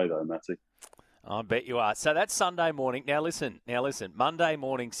tired today, though, Matty. I bet you are. So that's Sunday morning. Now listen. Monday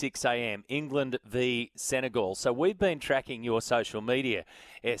morning, 6 a.m, England v Senegal. So we've been tracking your social media,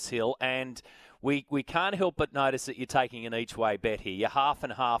 S. Hill, and we can't help but notice that you're taking an each-way bet here. You're half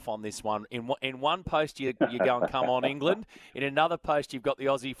and half on this one. In one post, you go and come on England. In another post, you've got the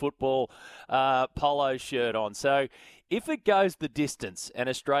Aussie football polo shirt on. So if it goes the distance and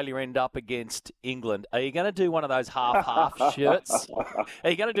Australia end up against England, are you going to do one of those half-half shirts? Are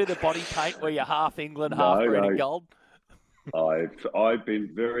you going to do the body paint where you're half England, half green and gold? I've been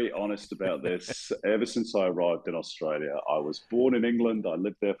very honest about this ever since I arrived in Australia. I was born in England. I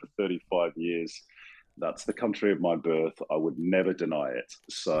lived there for 35 years. That's the country of my birth. I would never deny it.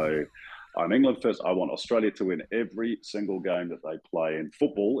 So I'm England first. I want Australia to win every single game that they play in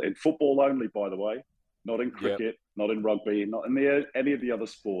football only, by the way. Not in cricket, not in rugby, not in any of the other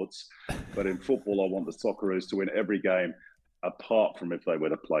sports. But in football, I want the Socceroos to win every game, apart from if they were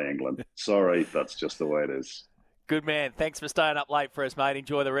to play England. Sorry, that's just the way it is. Good man. Thanks for staying up late for us, mate.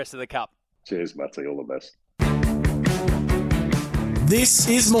 Enjoy the rest of the Cup. Cheers, Matty. All the best. This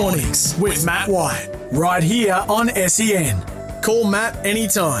is Mornings with Matt White, right here on SEN. Call Matt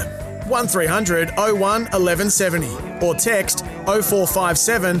anytime. 1300 01 1170 or text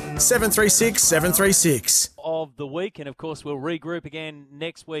 0457 736 736. Of the week, and of course we'll regroup again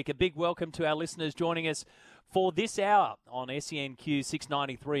next week. A big welcome to our listeners joining us for this hour on SENQ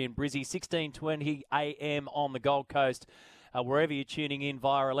 693 in Brizzy, 1620 AM on the Gold Coast, wherever you're tuning in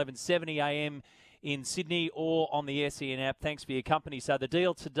via 1170 AM in Sydney or on the SEN app. Thanks for your company. So the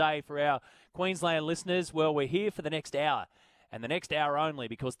deal today for our Queensland listeners, well, we're here for the next hour, and the next hour only,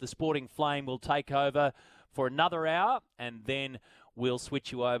 because the Sporting Flame will take over for another hour, and then we'll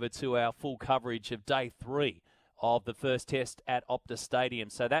switch you over to our full coverage of day 3 of the first test at Optus Stadium.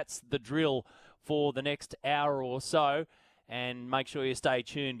 So that's the drill for the next hour or so. And make sure you stay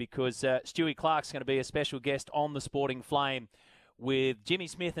tuned because Stewie Clark's going to be a special guest on the Sporting Flame with Jimmy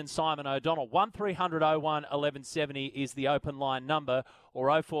Smith and Simon O'Donnell. 1300 01 1170 is the open line number, or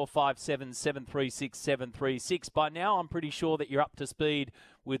 0457 736 736. By now, I'm pretty sure that you're up to speed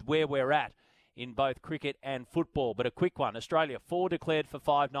with where we're at in both cricket and football. But a quick one. Australia, 4 declared for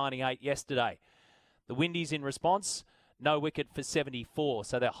 598 yesterday. The Windies in response, no wicket for 74,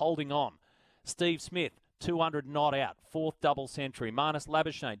 so they're holding on. Steve Smith, 200 not out, 4th double century. Marnus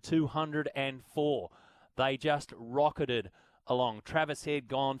Labuschagne, 204. They just rocketed along. Travis Head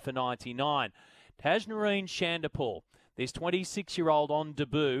gone for 99. Tajnarine Chanderpaul, this 26-year-old on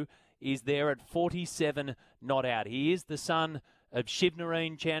debut, is there at 47 not out. He is the son of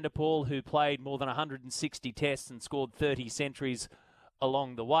Shivnarine Chanderpaul, who played more than 160 tests and scored 30 centuries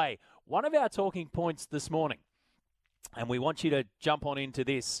along the way. One of our talking points this morning, and we want you to jump on into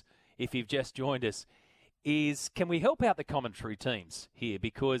this if you've just joined us, is can we help out the commentary teams here,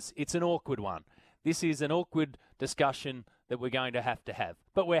 because it's an awkward one. This is an awkward discussion that we're going to have.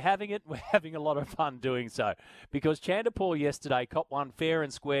 But we're having it. We're having a lot of fun doing so, because Chanderpaul yesterday copped one fair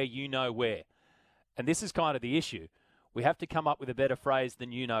and square, you know where. And this is kind of the issue. We have to come up with a better phrase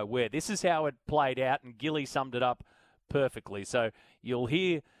than you know where. This is how it played out, and Gilly summed it up perfectly. So you'll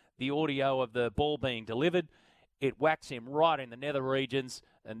hear the audio of the ball being delivered. It whacks him right in the nether regions,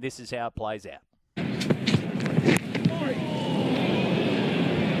 and this is how it plays out.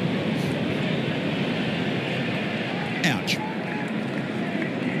 Ouch.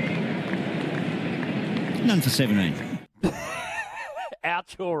 None for 17.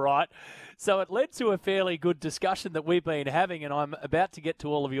 Ouch, all right. So it led to a fairly good discussion that we've been having, and I'm about to get to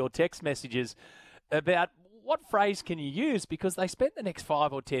all of your text messages about what phrase can you use, because they spent the next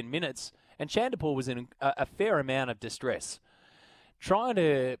 5 or 10 minutes, and Chanderpaul was in a fair amount of distress, trying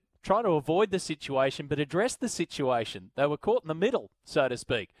to avoid the situation but address the situation. They were caught in the middle, so to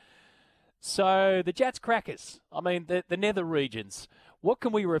speak. So the Jats Crackers, I mean, the nether regions, what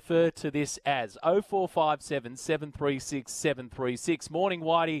can we refer to this as? 0457 736 736. Morning,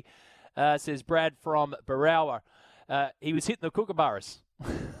 Whitey, says Brad from Barawa. He was hitting the kookaburras.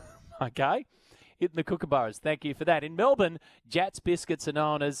 Okay, hitting the kookaburras. Thank you for that. In Melbourne, Jats biscuits are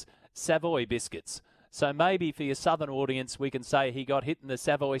known as Savoy biscuits. So maybe for your southern audience, we can say he got hit in the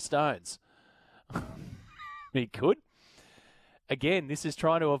Savoy Stones. He could. Again, this is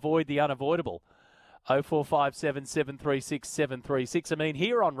trying to avoid the unavoidable. 0457 736 736. I mean,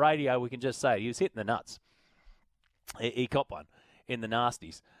 here on radio, we can just say he was hitting the nuts. He copped one in the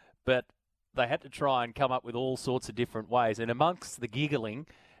nasties. But they had to try and come up with all sorts of different ways. And amongst the giggling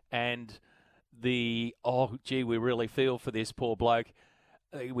and the, oh, gee, we really feel for this poor bloke,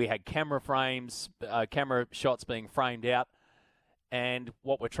 we had camera shots being framed out. And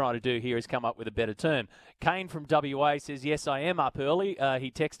what we're trying to do here is come up with a better term. Kane from WA says, yes, I am up early.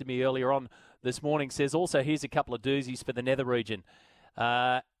 He texted me earlier on this morning, says, also, here's a couple of doozies for the nether region.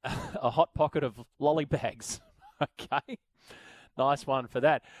 A hot pocket of lollybags. Okay. Nice one for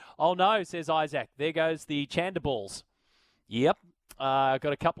that. Oh, no, says Isaac. There goes the Chanderballs. Yep. Got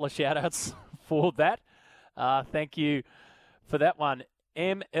a couple of shout-outs for that. Thank you for that one.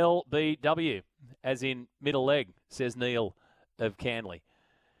 MLBW, as in middle leg, says Neil of Canley.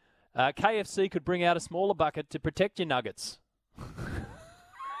 KFC could bring out a smaller bucket to protect your nuggets.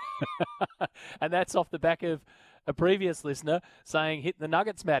 And that's off the back of a previous listener saying, hit the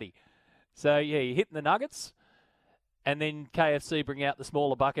nuggets, Matty. So, yeah, you're hitting the nuggets, and then KFC bring out the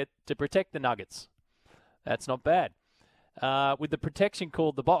smaller bucket to protect the nuggets. That's not bad. With the protection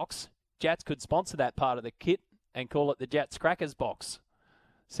called the box, Jats could sponsor that part of the kit and call it the Jats Crackers box,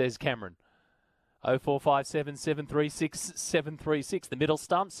 says Cameron. 0457 736 736. The middle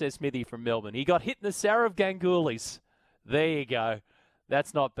stump, says Smithy from Melbourne. He got hit in the Sarah of Gangulis. There you go.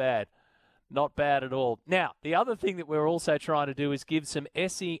 That's not bad. Not bad at all. Now, the other thing that we're also trying to do is give some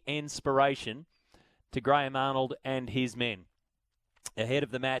SE inspiration to Graham Arnold and his men ahead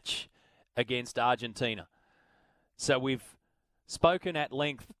of the match against Argentina. So we've spoken at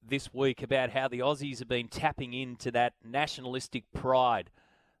length this week about how the Aussies have been tapping into that nationalistic pride,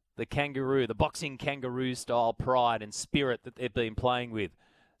 the kangaroo, the boxing kangaroo style pride and spirit that they've been playing with.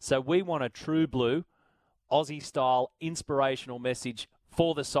 So we want a true blue, Aussie style inspirational message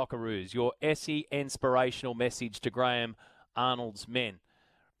for the Socceroos. Your SE inspirational message to Graham Arnold's men.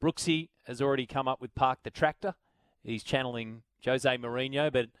 Brooksy has already come up with Park the Tractor. He's channeling Jose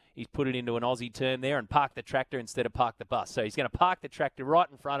Mourinho, but he's put it into an Aussie term there and park the tractor instead of park the bus. So he's going to park the tractor right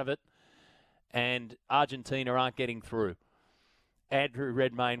in front of it, and Argentina aren't getting through. Andrew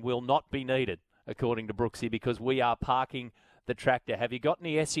Redmayne will not be needed, according to Brooksy, because we are parking the the tractor. Have you got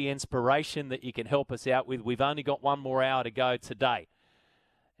any SE inspiration that you can help us out with? We've only got one more hour to go today.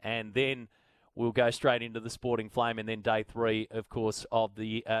 And then we'll go straight into the Sporting Flame, and then day 3, of course, of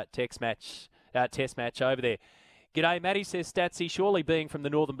the test match over there. G'day, Matty, says Statsy. Surely being from the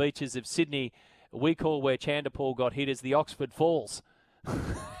northern beaches of Sydney, we call where Chanderpaul got hit as the Oxford Falls.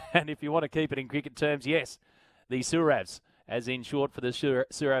 And if you want to keep it in cricket terms, yes, the Suravs, as in short for the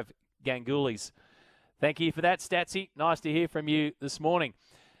Surav Gangulis. Thank you for that, Statsy. Nice to hear from you this morning.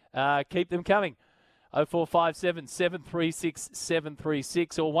 Keep them coming. 0457 736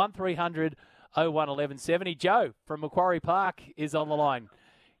 736 or 1300 01 1170. Joe from Macquarie Park is on the line.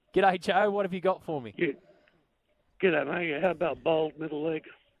 G'day, Joe. What have you got for me? Yeah. G'day, mate. How about Bold middle leg?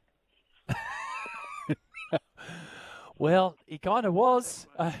 Well, he kind of was.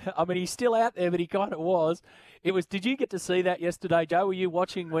 I mean, he's still out there, but he kind of was. It was. Did you get to see that yesterday, Joe? Were you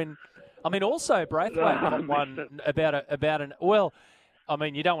watching when? I mean, also Braithwaite got one about an. Well, I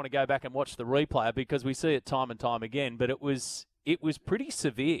mean, you don't want to go back and watch the replay because we see it time and time again. But it was pretty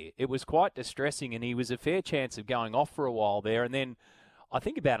severe. It was quite distressing, and he was a fair chance of going off for a while there. And then I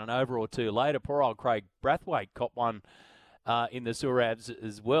think about an over or two later, poor old Craig Braithwaite caught one in the Suravs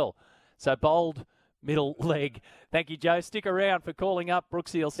as well. So Bold middle leg. Thank you, Joe. Stick around for calling up.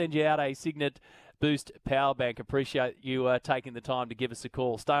 Brooksy will send you out a Signet Boost power bank. Appreciate you taking the time to give us a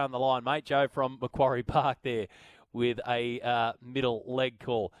call. Stay on the line, mate. Joe from Macquarie Park there with a middle leg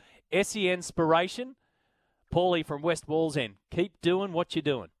call. SE Inspiration, Paulie from West Wallsend. Keep doing what you're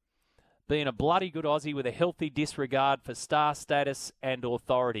doing. Being a bloody good Aussie with a healthy disregard for star status and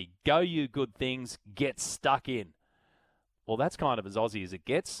authority. Go you good things, get stuck in. Well, that's kind of as Aussie as it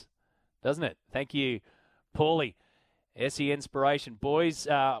gets, doesn't it? Thank you, Paulie. SE Inspiration. Boys,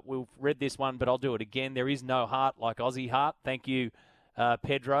 we've read this one, but I'll do it again. There is no heart like Aussie heart. Thank you,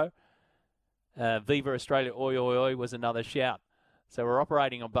 Pedro. Viva Australia, oi, oi, oi was another shout. So we're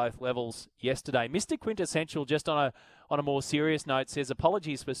operating on both levels yesterday. Mr. Quintessential, just on a more serious note, says,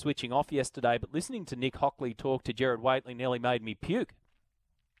 apologies for switching off yesterday, but listening to Nick Hockley talk to Gerard Whateley nearly made me puke.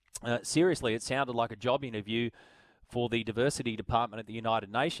 Seriously, it sounded like a job interview for the diversity department at the United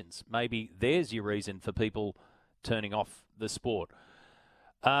Nations. Maybe there's your reason for people turning off the sport.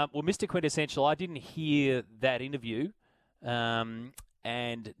 Well, Mr. Quintessential, I didn't hear that interview, and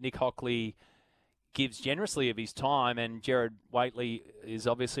Nick Hockley gives generously of his time, and Gerard Whateley is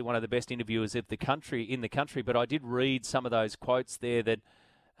obviously one of the best interviewers of the country, but I did read some of those quotes there that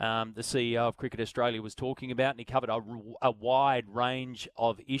the CEO of Cricket Australia was talking about, and he covered a wide range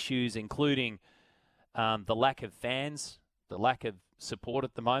of issues, including the lack of fans, the lack of support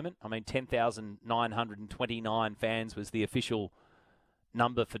at the moment. I mean, 10,929 fans was the official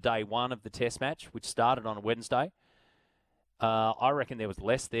number for day 1 of the Test match, which started on a Wednesday. I reckon there was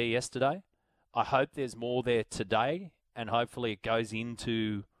less there yesterday. I hope there's more there today, and hopefully it goes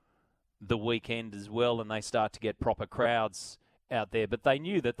into the weekend as well and they start to get proper crowds out there. But they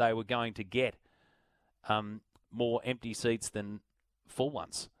knew that they were going to get more empty seats than full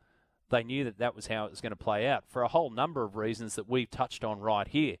ones. They knew that that was how it was going to play out for a whole number of reasons that we've touched on right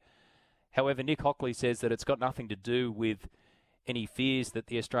here. However, Nick Hockley says that it's got nothing to do with any fears that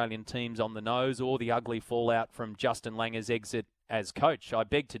the Australian team's on the nose or the ugly fallout from Justin Langer's exit as coach. I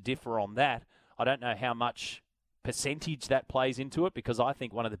beg to differ on that. I don't know how much percentage that plays into it, because I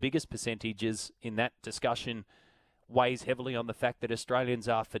think one of the biggest percentages in that discussion weighs heavily on the fact that Australians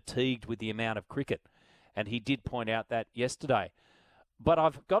are fatigued with the amount of cricket. And he did point out that yesterday. But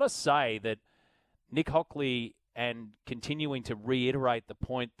I've got to say that Nick Hockley, and continuing to reiterate the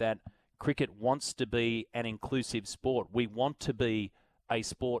point that cricket wants to be an inclusive sport, we want to be a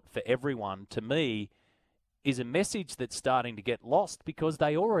sport for everyone, to me, is a message that's starting to get lost, because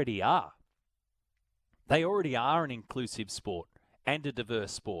they already are. They already are an inclusive sport and a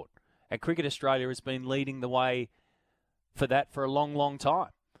diverse sport. And Cricket Australia has been leading the way for that for a long, long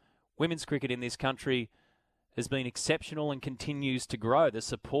time. Women's cricket in this country has been exceptional and continues to grow. The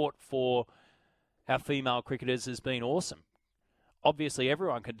support for our female cricketers has been awesome. Obviously,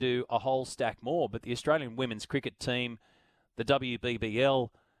 everyone can do a whole stack more, but the Australian women's cricket team, the WBBL,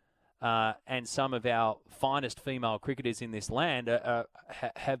 and some of our finest female cricketers in this land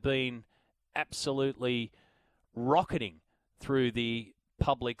have been absolutely rocketing through the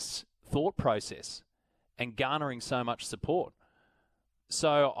public's thought process and garnering so much support.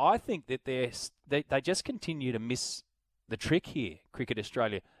 So I think that they just continue to miss the trick here, Cricket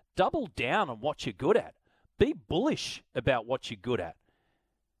Australia. Double down on what you're good at. Be bullish about what you're good at.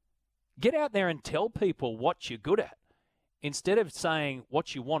 Get out there and tell people what you're good at. Instead of saying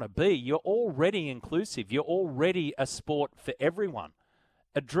what you want to be, you're already inclusive. You're already a sport for everyone.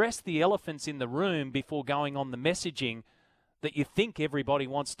 Address the elephants in the room before going on the messaging that you think everybody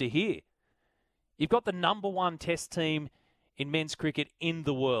wants to hear. You've got the number one test team in men's cricket in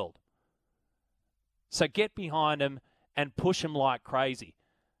the world. So get behind them and push them like crazy.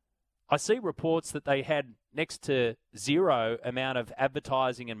 I see reports that they had next to zero amount of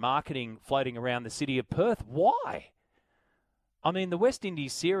advertising and marketing floating around the city of Perth. Why? I mean, the West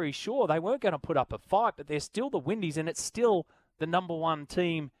Indies series, sure, they weren't going to put up a fight, but they're still the Windies, and it's still the number one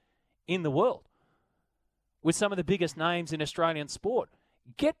team in the world with some of the biggest names in Australian sport.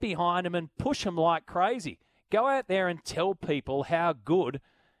 Get behind them and push them like crazy. Go out there and tell people how good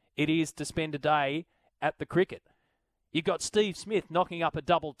it is to spend a day at the cricket. You've got Steve Smith knocking up a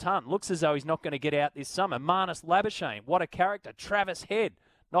double ton. Looks as though he's not going to get out this summer. Marnus Labuschagne, what a character. Travis Head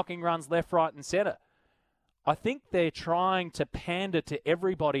knocking runs left, right and centre. I think they're trying to pander to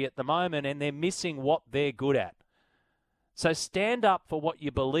everybody at the moment, and they're missing what they're good at. So stand up for what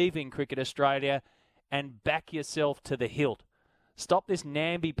you believe in, Cricket Australia, and back yourself to the hilt. Stop this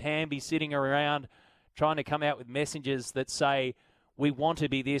namby-pamby sitting around trying to come out with messages that say, we want to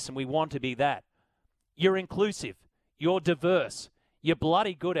be this and we want to be that. You're inclusive. You're diverse. You're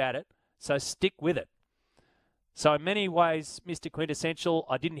bloody good at it, so stick with it. So in many ways, Mr. Quintessential,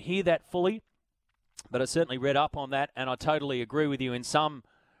 I didn't hear that fully, but I certainly read up on that, and I totally agree with you in some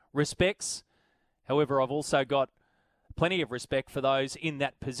respects. However, I've also got plenty of respect for those in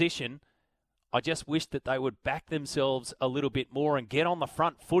that position. I just wish that they would back themselves a little bit more and get on the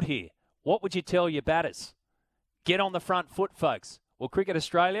front foot here. What would you tell your batters? Get on the front foot, folks. Well, Cricket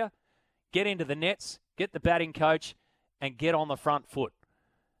Australia, get into the nets, get the batting coach, and get on the front foot.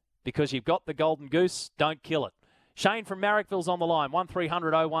 Because you've got the golden goose, don't kill it. Shane from Marrickville's on the line,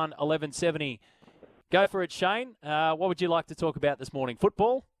 1300 01 1170. Go for it, Shane. What would you like to talk about this morning?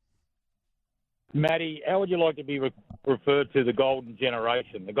 Football? Matty, how would you like to be referred to the golden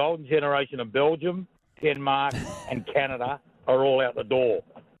generation? The golden generation of Belgium, Denmark and Canada are all out the door.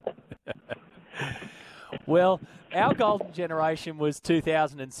 Well, our golden generation was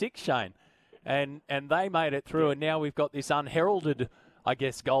 2006, Shane. And they made it through, and now we've got this unheralded, I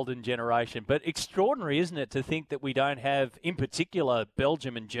guess, golden generation. But extraordinary, isn't it, to think that we don't have, in particular,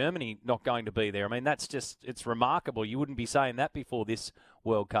 Belgium and Germany not going to be there. I mean, that's just, it's remarkable. You wouldn't be saying that before this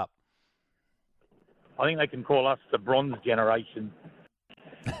World Cup. I think they can call us the bronze generation.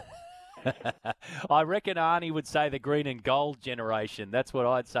 I reckon Arnie would say the green and gold generation. That's what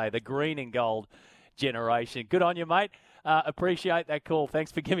I'd say, the green and gold generation. Good on you, mate. Appreciate that call.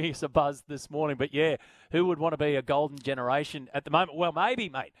 Thanks for giving us a buzz this morning. But, yeah, who would want to be a golden generation at the moment? Well, maybe,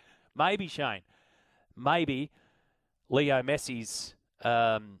 mate. Maybe, Shane. Maybe Leo Messi's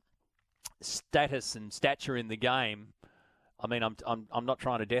status and stature in the game. I mean, I'm not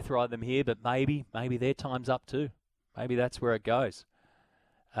trying to death ride them here, but maybe their time's up too. Maybe that's where it goes.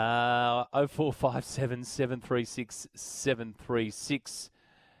 0457 736 736.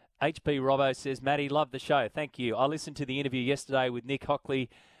 HP Robbo says, Matty, love the show. Thank you. I listened to the interview yesterday with Nick Hockley.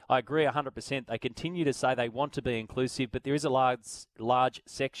 I agree 100%. They continue to say they want to be inclusive, but there is a large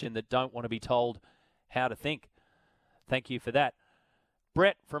section that don't want to be told how to think. Thank you for that.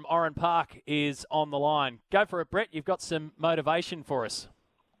 Brett from Oran Park is on the line. Go for it, Brett. You've got some motivation for us.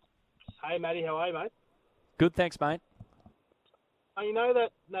 Hey, Matty. How are you, mate? Good, thanks, mate. You know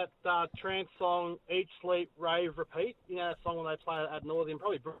that trance song, Eat, Sleep, Rave, Repeat? You know that song when they play it ad nauseum?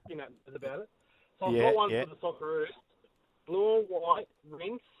 Probably Brooklyn knows about it. So I've got one for the Socceroos. Blue and white,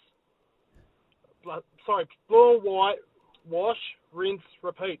 rinse. Blue and white, wash, rinse,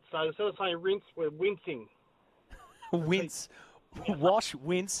 repeat. So instead of saying rinse, we're wincing. Wince. Wash,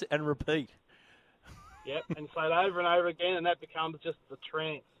 wince, and repeat. Yep, and say it over and over again, and that becomes just the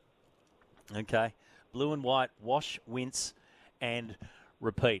trance. Okay. Blue and white, wash, wince, and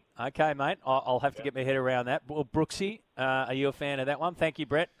repeat. Okay, mate. I'll have to get my head around that. Well, Brooksy, are you a fan of that one? Thank you,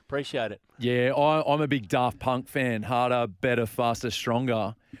 Brett. Appreciate it. Yeah, I'm a big Daft Punk fan. Harder, better, faster,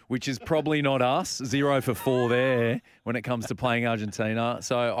 stronger, which is probably not us. 0 for 4 there when it comes to playing Argentina.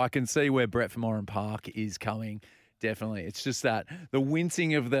 So I can see where Brett from Oran Park is coming. Definitely. It's just that the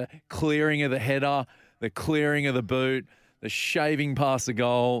wincing of the clearing of the header, the clearing of the boot, the shaving past the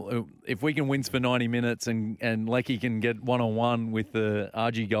goal. If we can wince for 90 minutes and Lecky can get one-on-one with the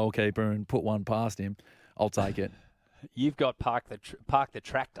RG goalkeeper and put one past him, I'll take it. You've got Park the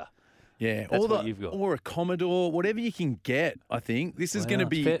Tractor. Yeah. That's what you've got. Or a Commodore, whatever you can get, I think. This is going to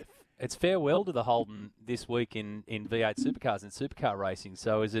be... It's farewell to the Holden this week in V8 supercars and supercar racing.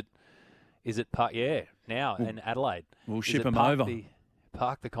 So is it Park? Yeah, now in Adelaide. We'll ship them over.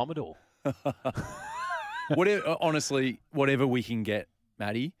 Park the Commodore. Honestly, whatever we can get,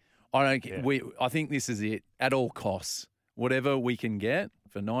 Matty. I think this is it at all costs. Whatever we can get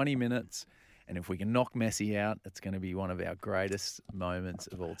for 90 minutes And if we can knock Messi out, it's going to be one of our greatest moments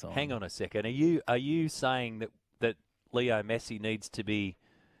of all time. Hang on a second. Are you saying that Leo Messi needs to be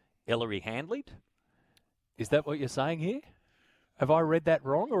Ellery Handleyed? Is that what you're saying here? Have I read that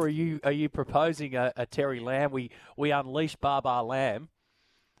wrong, or are you proposing a Terry Lamb? We unleash Baba Lamb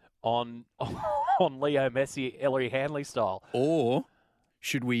on Leo Messi, Ellery Handley style. Or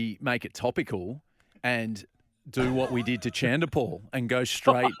should we make it topical and do what we did to Chanderpaul and go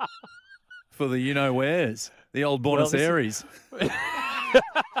straight for the you-know-wheres, the old Buenos Aires?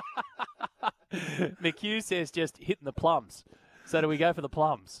 McHugh says just hitting the plums. So do we go for the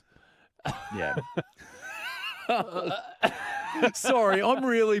plums? Yeah. Sorry, I'm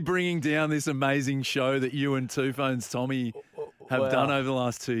really bringing down this amazing show that you and Two Phones Tommy have done over the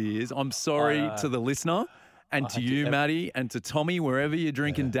last 2 years. I'm sorry to the listener and to you, Matty, and to Tommy, wherever you're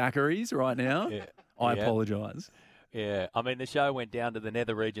drinking daiquiris right now. Yeah. I apologise. Yeah, I mean, the show went down to the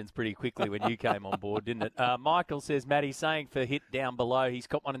nether regions pretty quickly when you came on board, didn't it? Michael says, Matty, saying for hit down below, he's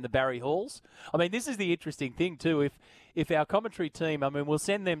got one in the Barry Halls. I mean, this is the interesting thing, too. If our commentary team, I mean, we'll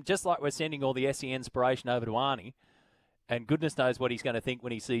send them, just like we're sending all the SEN inspiration over to Arnie, and goodness knows what he's going to think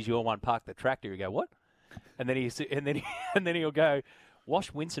when he sees your one park the tractor. He'll go, what? And then he'll go,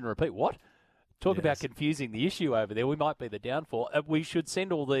 wash, rinse, and repeat. What? Talk about confusing the issue over there. We might be the downfall. We should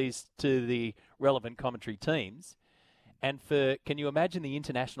send all these to the relevant commentary teams. And can you imagine the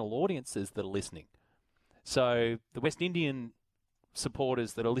international audiences that are listening? So the West Indian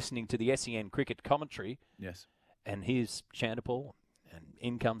supporters that are listening to the SEN cricket commentary. Yes. And here's Chanderpaul, and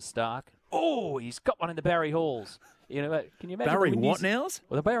in comes Stark. Oh, he's got one in the Barry Halls. You know, can you imagine? Barry what nows?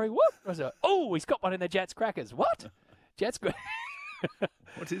 Well, the Barry what? Oh, he's got one in the Jats Crackers. What? Jats Crackers.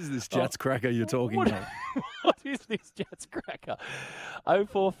 What is this Jats Cracker you're talking about? What is this Jats Cracker?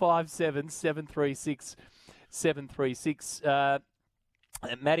 0457 736 736.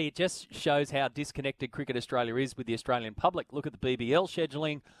 Matty, it just shows how disconnected Cricket Australia is with the Australian public. Look at the BBL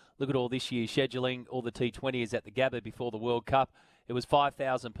scheduling. Look at all this year's scheduling. All the T20s at the Gabba before the World Cup. It was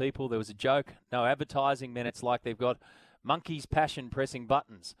 5,000 people. There was a joke. No advertising. Then it's like they've got monkeys' passion pressing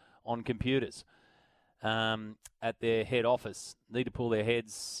buttons on computers at their head office. Need to pull their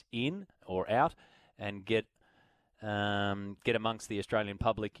heads in or out and get amongst the Australian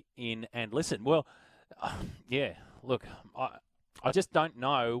public in and listen. Well, yeah, look, I just don't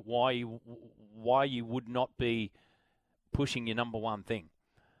know why you would not be pushing your number one thing.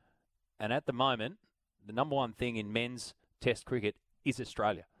 And at the moment, the number one thing in men's Test cricket is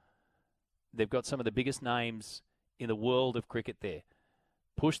Australia. They've got some of the biggest names in the world of cricket there.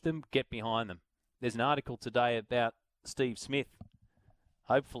 Push them, get behind them. There's an article today about Steve Smith,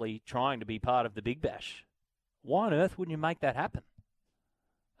 hopefully trying to be part of the Big Bash. Why on earth wouldn't you make that happen?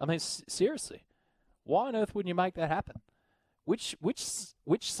 I mean, seriously, why on earth wouldn't you make that happen? Which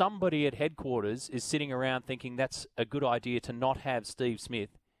somebody at headquarters is sitting around thinking that's a good idea to not have Steve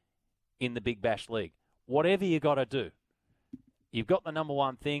Smith in the Big Bash League? Whatever you got to do. You've got the number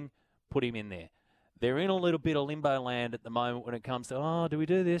one thing, put him in there. They're in a little bit of limbo land at the moment when it comes to, do we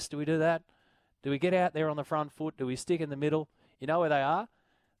do this? Do we do that? Do we get out there on the front foot? Do we stick in the middle? You know where they are?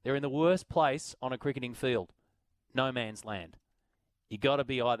 They're in the worst place on a cricketing field. No man's land. You got to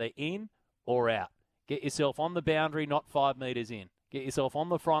be either in or out. Get yourself on the boundary, not 5 metres in. Get yourself on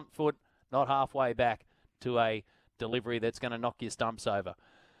the front foot, not halfway back to a delivery that's going to knock your stumps over.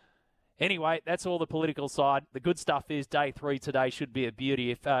 Anyway, that's all the political side. The good stuff is day 3 today should be a beauty.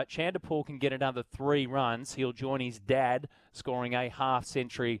 If Chanderpaul can get another 3 runs, he'll join his dad scoring a half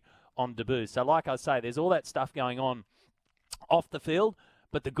century on debut. So like I say, there's all that stuff going on off the field,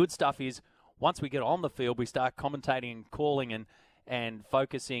 but the good stuff is once we get on the field, we start commentating and calling and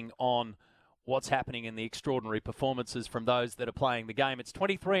focusing on what's happening in the extraordinary performances from those that are playing the game. It's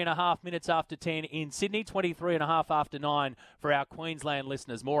 23 and a half minutes after 10 in Sydney, 23 and a half after 9 for our Queensland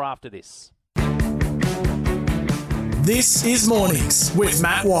listeners. More after this. This is Mornings with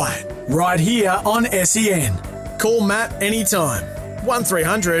Matt White, right here on SEN. Call Matt anytime.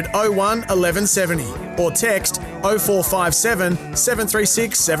 1300 01 1170 or text 0457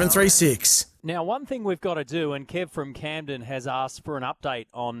 736 736. Now, one thing we've got to do, and Kev from Camden has asked for an update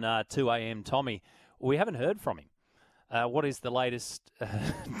on 2am Tommy. We haven't heard from him. What is the latest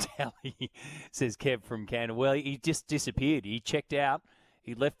tally, says Kev from Camden? Well, he just disappeared. He checked out.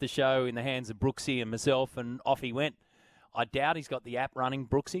 He left the show in the hands of Brooksy and myself, and off he went. I doubt he's got the app running,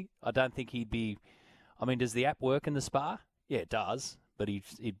 Brooksy. I don't think he'd be... I mean, does the app work in the spa? Yeah, it does, but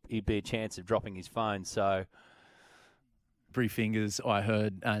he'd be a chance of dropping his phone, so... 3 fingers, I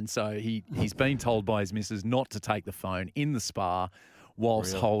heard, and so he's been told by his missus not to take the phone in the spa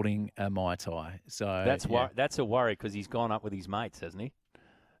whilst holding a Mai Tai. So that's a worry because he's gone up with his mates, hasn't he?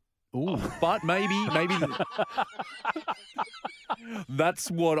 Ooh, but maybe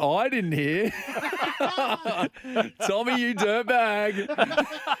that's what I didn't hear. Tommy, you dirtbag.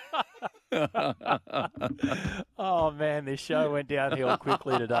 Oh man, this show went downhill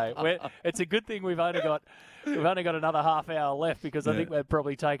quickly today. It's a good thing we've only got another half hour left, because I think they'd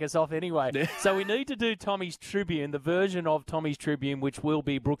probably take us off anyway. Yeah. So we need to do Tommy's Tribune, the version of Tommy's Tribune which will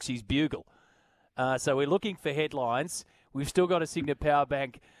be Brooksy's Bugle. So we're looking for headlines. We've still got a Signet Power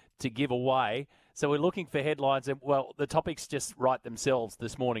Bank to give away. So we're looking for headlines, and well, the topics just write themselves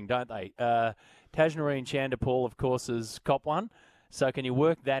this morning, don't they? Tajnarine Chanderpaul, of course, is cop one. So can you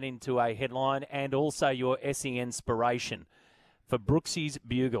work that into a headline, and also your SE inspiration for Brooksy's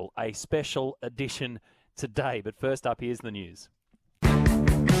Bugle, a special edition today. But first up, here's the news.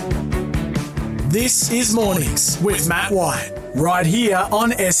 This is Mornings with Matt White, right here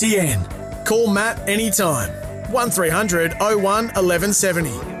on SEN. Call Matt anytime. 1300 01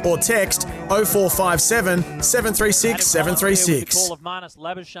 1170 or text 0457 736 736. Call of Marnus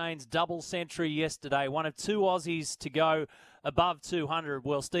Labuschagne's double century yesterday. One of two Aussies to go above 200.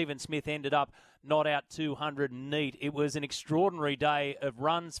 Well, Stephen Smith ended up not out 200 neat. It was an extraordinary day of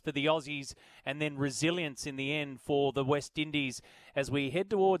runs for the Aussies and then resilience in the end for the West Indies. As we head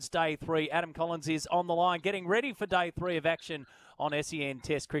towards day three, Adam Collins is on the line, getting ready for day three of action on SEN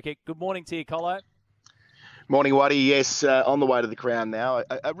Test Cricket. Good morning to you, Colo. Morning, Waddy. Yes, on the way to the Crown now.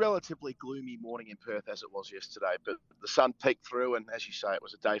 A relatively gloomy morning in Perth, as it was yesterday, but the sun peeked through, and as you say, it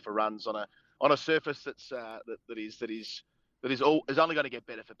was a day for runs on a surface that's is only going to get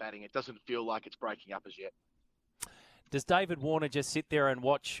better for batting. It doesn't feel like it's breaking up as yet. Does David Warner just sit there and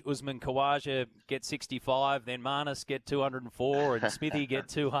watch Usman Khawaja get 65, then Marnus get 204, and Smithy get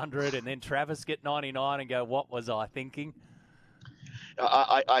 200, and then Travis get 99 and go, what was I thinking?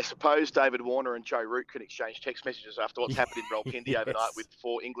 I suppose David Warner and Joe Root can exchange text messages after what's happened in Rawalpindi overnight, with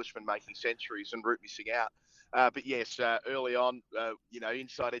 4 Englishmen making centuries and Root missing out. But yes, early on,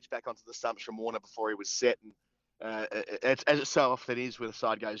 inside edge back onto the stumps from Warner before he was set. And as it so often is when a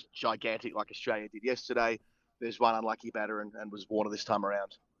side goes gigantic like Australia did yesterday, there's one unlucky batter and was Warner this time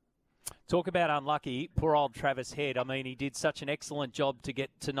around. Talk about unlucky, poor old Travis Head. I mean, he did such an excellent job to get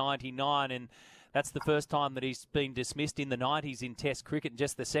to 99, and that's the first time that he's been dismissed in the 90s in Test cricket, and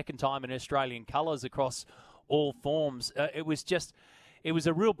just the second time in Australian colours across all forms. It was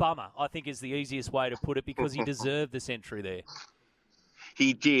a real bummer, I think is the easiest way to put it, because he deserved the century there.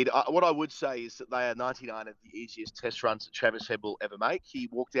 He did. What I would say is that they are 99 of the easiest Test runs that Travis Head will ever make. He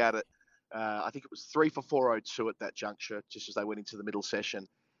walked out at, I think it was 3 for 402 at that juncture, just as they went into the middle session.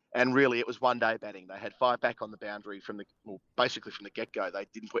 And really, it was one-day batting. They had 5 back on the boundary basically from the get-go. They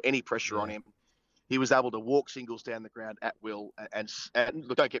didn't put any pressure on him. He was able to walk singles down the ground at will. And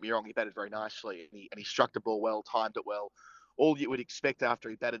look, don't get me wrong, he batted very nicely. And he struck the ball well, timed it well. All you would expect after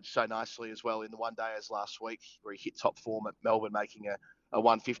he batted so nicely as well in the one day as last week, where he hit top form at Melbourne, making a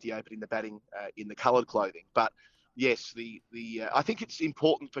 150 opening the batting in the coloured clothing. But yes, I think it's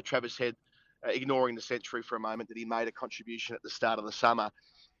important for Travis Head, ignoring the century for a moment, that he made a contribution at the start of the summer.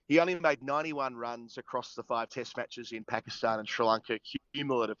 He only made 91 runs across the 5 Test matches in Pakistan and Sri Lanka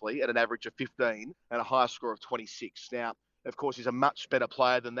cumulatively at an average of 15 and a higher score of 26. Now, of course, he's a much better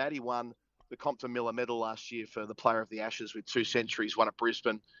player than that. He won the Compton Miller Medal last year for the Player of the Ashes with 2 centuries, one at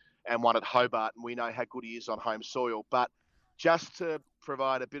Brisbane and one at Hobart. And we know how good he is on home soil. But just to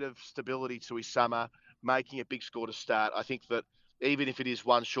provide a bit of stability to his summer, making a big score to start, I think that even if it is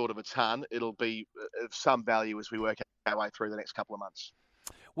one short of a ton, it'll be of some value as we work our way through the next couple of months.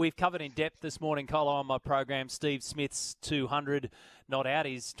 We've covered in depth this morning, Colo, on my program, Steve Smith's 200 not out,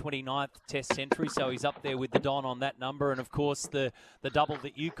 his 29th Test century, so he's up there with the Don on that number. And, of course, the double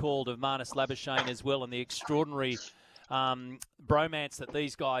that you called of Marnus Labuschagne as well, and the extraordinary bromance that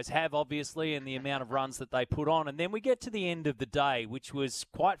these guys have, obviously, and the amount of runs that they put on. And then we get to the end of the day, which was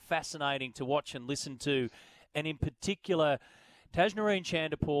quite fascinating to watch and listen to, and in particular, Tajnarine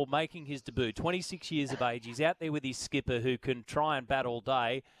Chanderpaul making his debut, 26 years of age. He's out there with his skipper, who can try and bat all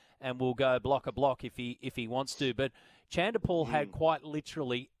day and will go block a block if he wants to. But Chanderpaul had quite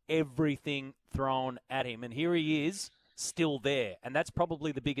literally everything thrown at him, and here he is, still there. And that's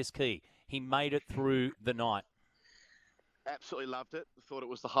probably the biggest key. He made it through the night. Absolutely loved it. Thought it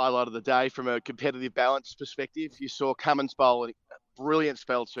was the highlight of the day from a competitive balance perspective. You saw Cummins bowl a brilliant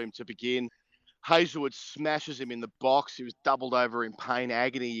spell to him to begin. Hazelwood smashes him in the box. He was doubled over in pain,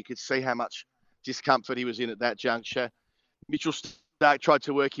 agony. You could see how much discomfort he was in at that juncture. Mitchell Starc tried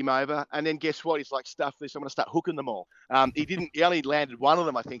to work him over, and then guess what? He's like, stuff this, I'm going to start hooking them all. He only landed one of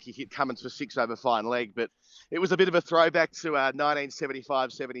them, I think. He hit Cummins for 6 over fine leg, but it was a bit of a throwback to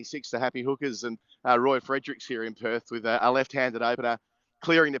 1975-76, the Happy Hookers and Roy Fredericks here in Perth with a left-handed opener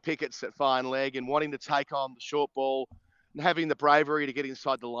clearing the pickets at fine leg and wanting to take on the short ball and having the bravery to get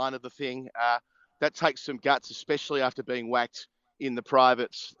inside the line of the thing. That takes some guts, especially after being whacked in the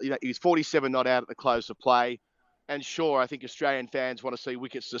privates. You know, he's 47 not out at the close of play. And sure, I think Australian fans want to see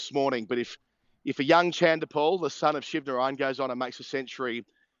wickets this morning. But if a young Chanderpaul, the son of Shiv Narayan, goes on and makes a century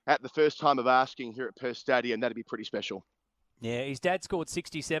at the first time of asking here at Perth Stadium, that'd be pretty special. Yeah, his dad scored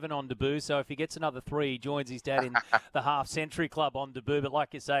 67 on debut, so if he gets another 3, he joins his dad in the half-century club on debut. But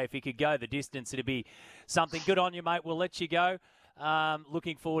like you say, if he could go the distance, it'd be something. Good on you, mate. We'll let you go.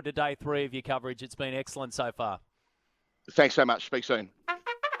 Looking forward to day 3 of your coverage. It's been excellent so far. Thanks so much. Speak soon.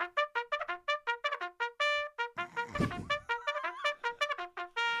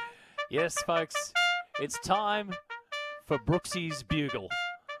 Yes, folks, it's time for Brooksy's Bugle.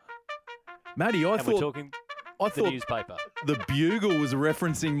 Matty, I thought the newspaper. The Bugle was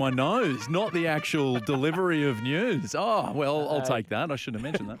referencing my nose, not the actual delivery of news. Oh, well, I'll take that. I should have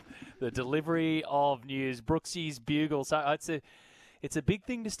mentioned that. The delivery of news, Brooksy's Bugle. So it's a big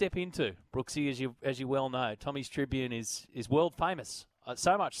thing to step into, Brooksy, as you well know. Tommy's Tribune is world famous,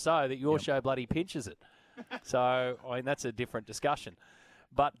 so much so that your show bloody pinches it. So, I mean, that's a different discussion.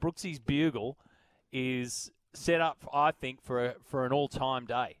 But Brooksy's Bugle is set up, I think, for an all-time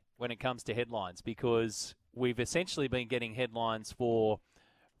day when it comes to headlines, because we've essentially been getting headlines for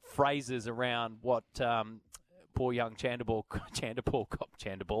phrases around what poor young Chanderpaul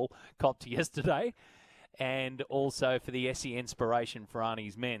copped yesterday, and also for the SE inspiration for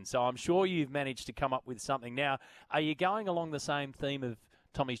Arnie's men. So I'm sure you've managed to come up with something. Now, are you going along the same theme of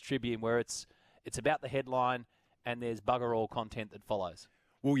Tommy's Tribune, where it's about the headline and there's bugger all content that follows?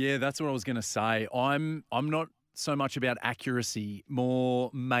 Well, yeah, that's what I was going to say. I'm not so much about accuracy, more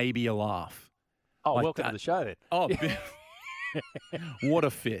maybe a laugh. Oh, like welcome to the show then. Oh, what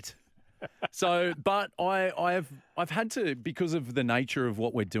a fit. So, but I've had to, because of the nature of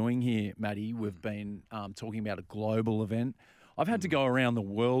what we're doing here, Matty, we've been talking about a global event. I've had to go around the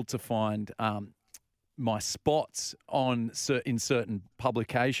world to find my spots in certain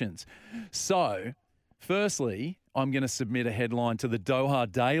publications. So, firstly, I'm going to submit a headline to the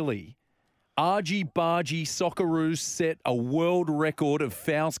Doha Daily. Argy Bargy Socceroos set a world record of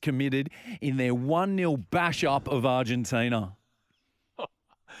fouls committed in their 1-0 bash-up of Argentina.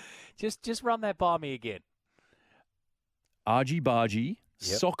 Just run that by me again. Argy Bargy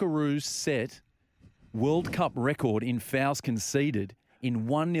Socceroos set World Cup record in fouls conceded in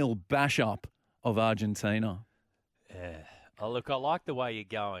 1-0 bash-up of Argentina. Yeah. Oh, look, I like the way you're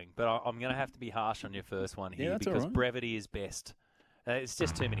going, but I'm going to have to be harsh on your first one here because brevity is best. It's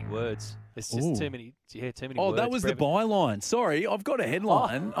just too many words. It's just too many words. Oh, that was the byline. Sorry, I've got a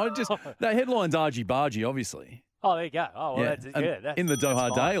headline. That headline's Argy Bargy, obviously. Oh, there you go. Oh, well, that's in the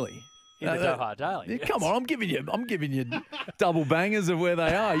Doha Daily. In the Doha Daily. Come on, I'm giving you double bangers of where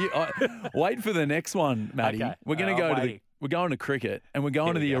they are. Wait for the next one, Matty. Okay. We're going to we're going to cricket, and we're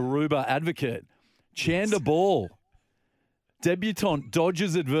going to the Aruba Advocate. Chanderpaul, debutant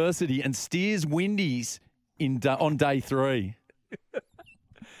dodges adversity and steers Windies on day 3.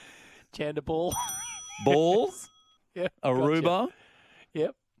 Chanderpaul. Balls. Yep. Aruba. Gotcha.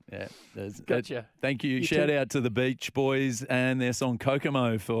 Yep. Yeah. Gotcha. Thank you. Shout out to the Beach Boys and their song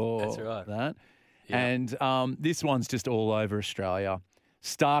Kokomo for that. Yep. And this one's just all over Australia.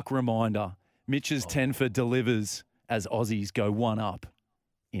 Stark reminder. Mitch's 10 for delivers as Aussies go 1-up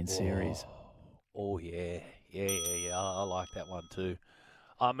in series. Oh, yeah. Yeah. I like that one too.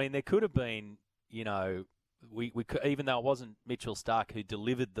 I mean, there could have been, we could, even though it wasn't Mitchell Stark who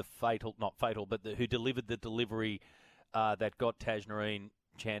delivered the who delivered the delivery that got Tajnarine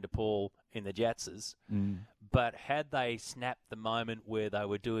Chanderpaul in the Jatses. But had they snapped the moment where they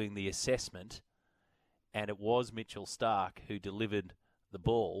were doing the assessment and it was Mitchell Stark who delivered the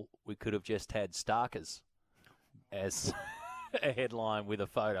ball, we could have just had Starkers as a headline with a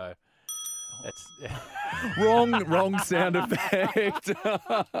photo. That's wrong sound effect.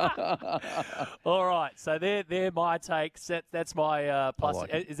 All right, so they're my takes. That's my plus.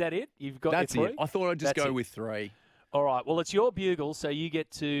 Like is that it? You've got that's your 3? It. I thought I'd just go with 3. All right. Well, it's your bugle, so you get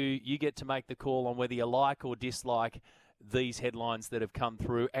to make the call on whether you like or dislike these headlines that have come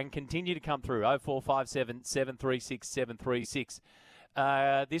through and continue to come through. 0457 736 736.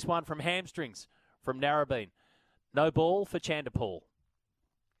 This one from Hamstrings from Narrabeen. No ball for Chanderpaul.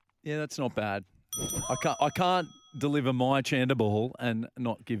 Yeah, that's not bad. I can't deliver my Chanderball and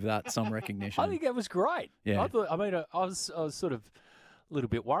not give that some recognition. I think that was great. Yeah. I was sort of a little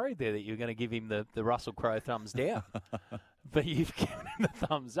bit worried there that you were going to give him the Russell Crowe thumbs down. But you've given him the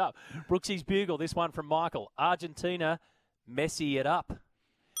thumbs up. Brooksy's Bugle, this one from Michael. Argentina, Messi it up.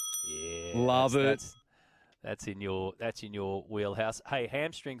 Yeah. Love it. That's in your wheelhouse. Hey,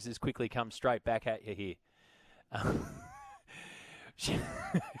 hamstrings has quickly come straight back at you here.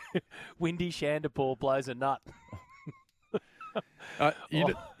 Windy Shandapur blows a nut.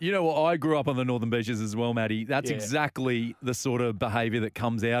 You know what? I grew up on the Northern Beaches as well, Matty. That's exactly the sort of behaviour that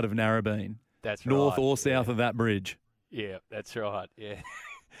comes out of Narrabeen. That's north right. or south of that bridge. Yeah, that's right. Yeah.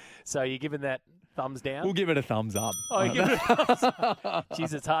 So you're giving that thumbs down? We'll give it a thumbs up. Oh, you give it a thumbs up.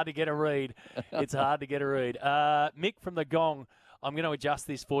 Jeez, it's hard to get a read. It's hard to get a read. Mick from the Gong, I'm going to adjust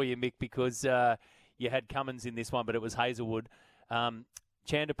this for you, Mick, because you had Cummins in this one, but it was Hazelwood.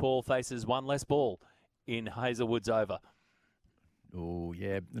 Chandapur faces one less ball in Hazelwood's over. Oh,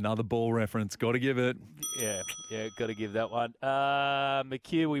 yeah, another ball reference. Got to give it. Yeah, got to give that one.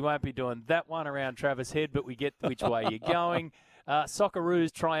 McHugh, we won't be doing that one around Travis Head, but we get which way you're going.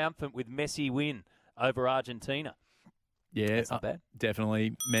 Socceroos triumphant with Messi win over Argentina. Yeah, That's not bad.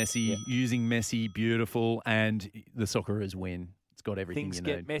 Definitely. Messi, using Messi, beautiful, and the Socceroos win. It's got everything Things you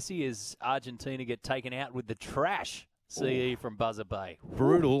get need. messy as Argentina get taken out with the trash. CE from Buzzer Bay.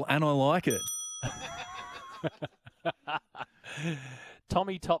 Brutal, and I like it.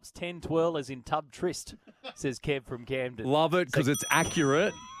 Tommy tops 10 twirlers in Tub Trist, says Kev from Camden. Love it because it's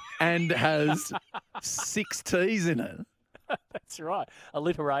accurate and has 6 T's in it. That's right.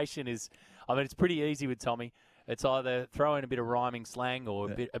 Alliteration is, it's pretty easy with Tommy. It's either throw in a bit of rhyming slang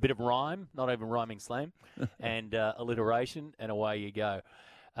or a bit of rhyme, not even rhyming slang, and alliteration, and away you go.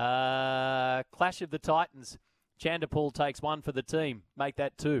 Clash of the Titans. Chandapur takes 1 for the team. Make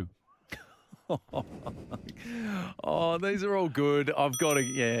that 2. Oh, these are all good. I've got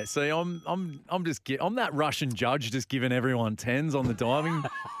to, See, I'm that Russian judge just giving everyone 10s on the diving.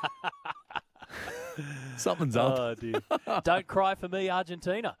 Something's up. Oh, dear. Don't cry for me,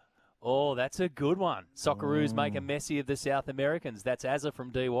 Argentina. Oh, that's a good one. Socceroos make a Messi of the South Americans. That's Azza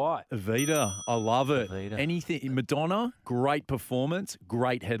from DY. Evita, I love it. Evita. Anything, Madonna, great performance,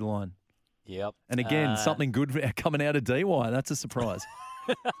 great headline. Yep. And again, something good coming out of DY. That's a surprise.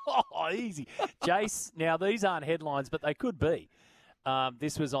 Oh, easy. Jace, now these aren't headlines, but they could be.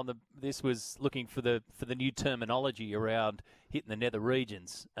 This was looking for the new terminology around hitting the nether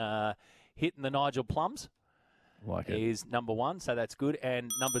regions. Hitting the Nigel Plums is number 1, so that's good.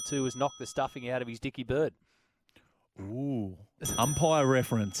 And number 2 is knock the stuffing out of his Dickie Bird. Ooh, umpire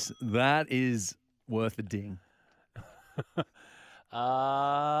reference. That is worth a ding.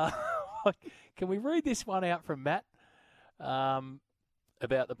 Can we read this one out from Matt?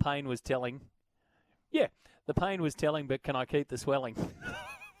 About the pain was telling. Yeah, the pain was telling, but can I keep the swelling?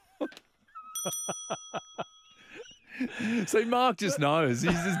 See, Mark just knows.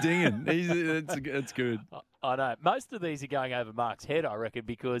 He's just dinging. It's good. I know. Most of these are going over Mark's head, I reckon,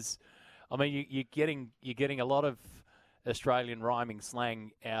 because, you're getting a lot of Australian rhyming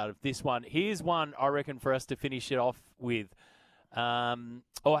slang out of this one. Here's one, I reckon, for us to finish it off with. Hang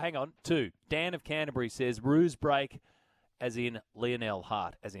on. 2. Dan of Canterbury says, ruse break, as in Lionel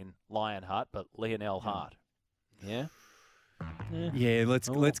Hart, as in Lionheart, but Lionel Hart. Yeah? Yeah,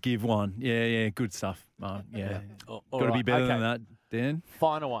 let's give one. Yeah, good stuff. Got to be better than that, Dan.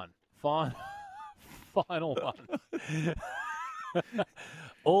 Final one. Final one.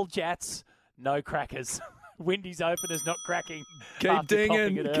 All jats, no crackers. Windy's openers not cracking. Keep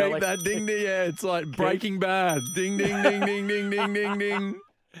dinging. Keep that ding. Yeah, it's like Breaking Bad. Ding, ding, ding, ding, ding, ding, ding, ding.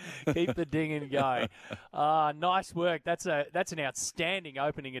 Keep the dinging going. Nice work. That's an outstanding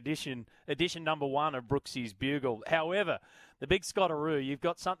opening edition number 1 of Brooksy's Bugle. However, the big Scottaroo, you've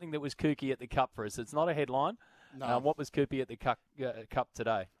got something that was kooky at the Cup for us. It's not a headline. No. What was kooky at the Cup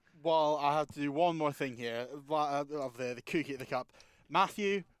today? Well, I have to do one more thing here of the kooky at the Cup.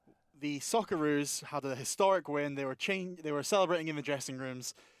 Matthew, the Socceroos had a historic win. They were celebrating in the dressing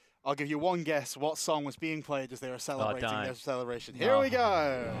rooms. I'll give you one guess what song was being played as they were celebrating their celebration. Here we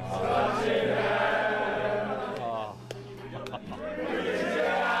go.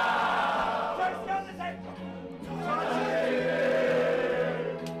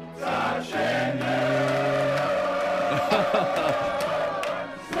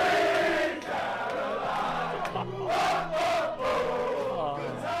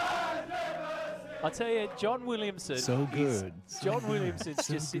 I tell you, John Williamson. So good. John Williamson's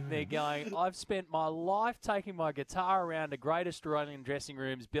just sitting there going, I've spent my life taking my guitar around to great Australian dressing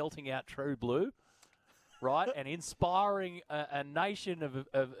rooms, belting out True Blue, right, and inspiring a nation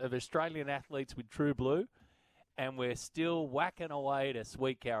of Australian athletes with True Blue, and we're still whacking away to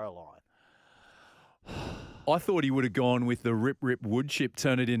Sweet Caroline. I thought he would have gone with the Rip Rip Wood Chip,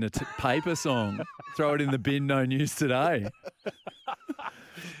 turn it into paper song, throw it in the bin, no news today.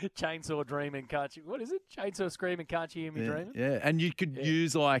 Chainsaw dreaming, can't you? What is it? Chainsaw screaming, can't you hear me dreaming? Yeah, and you could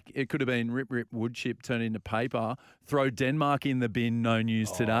use it could have been rip wood chip turned into paper. Throw Denmark in the bin. No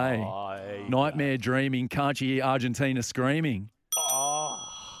news today. Nightmare dreaming, can't you hear Argentina screaming?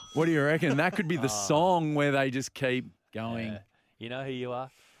 What do you reckon? That could be the song where they just keep going. Yeah. You know who you are?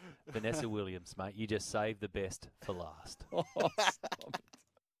 Vanessa Williams, mate. You just saved the best for last. Stop it.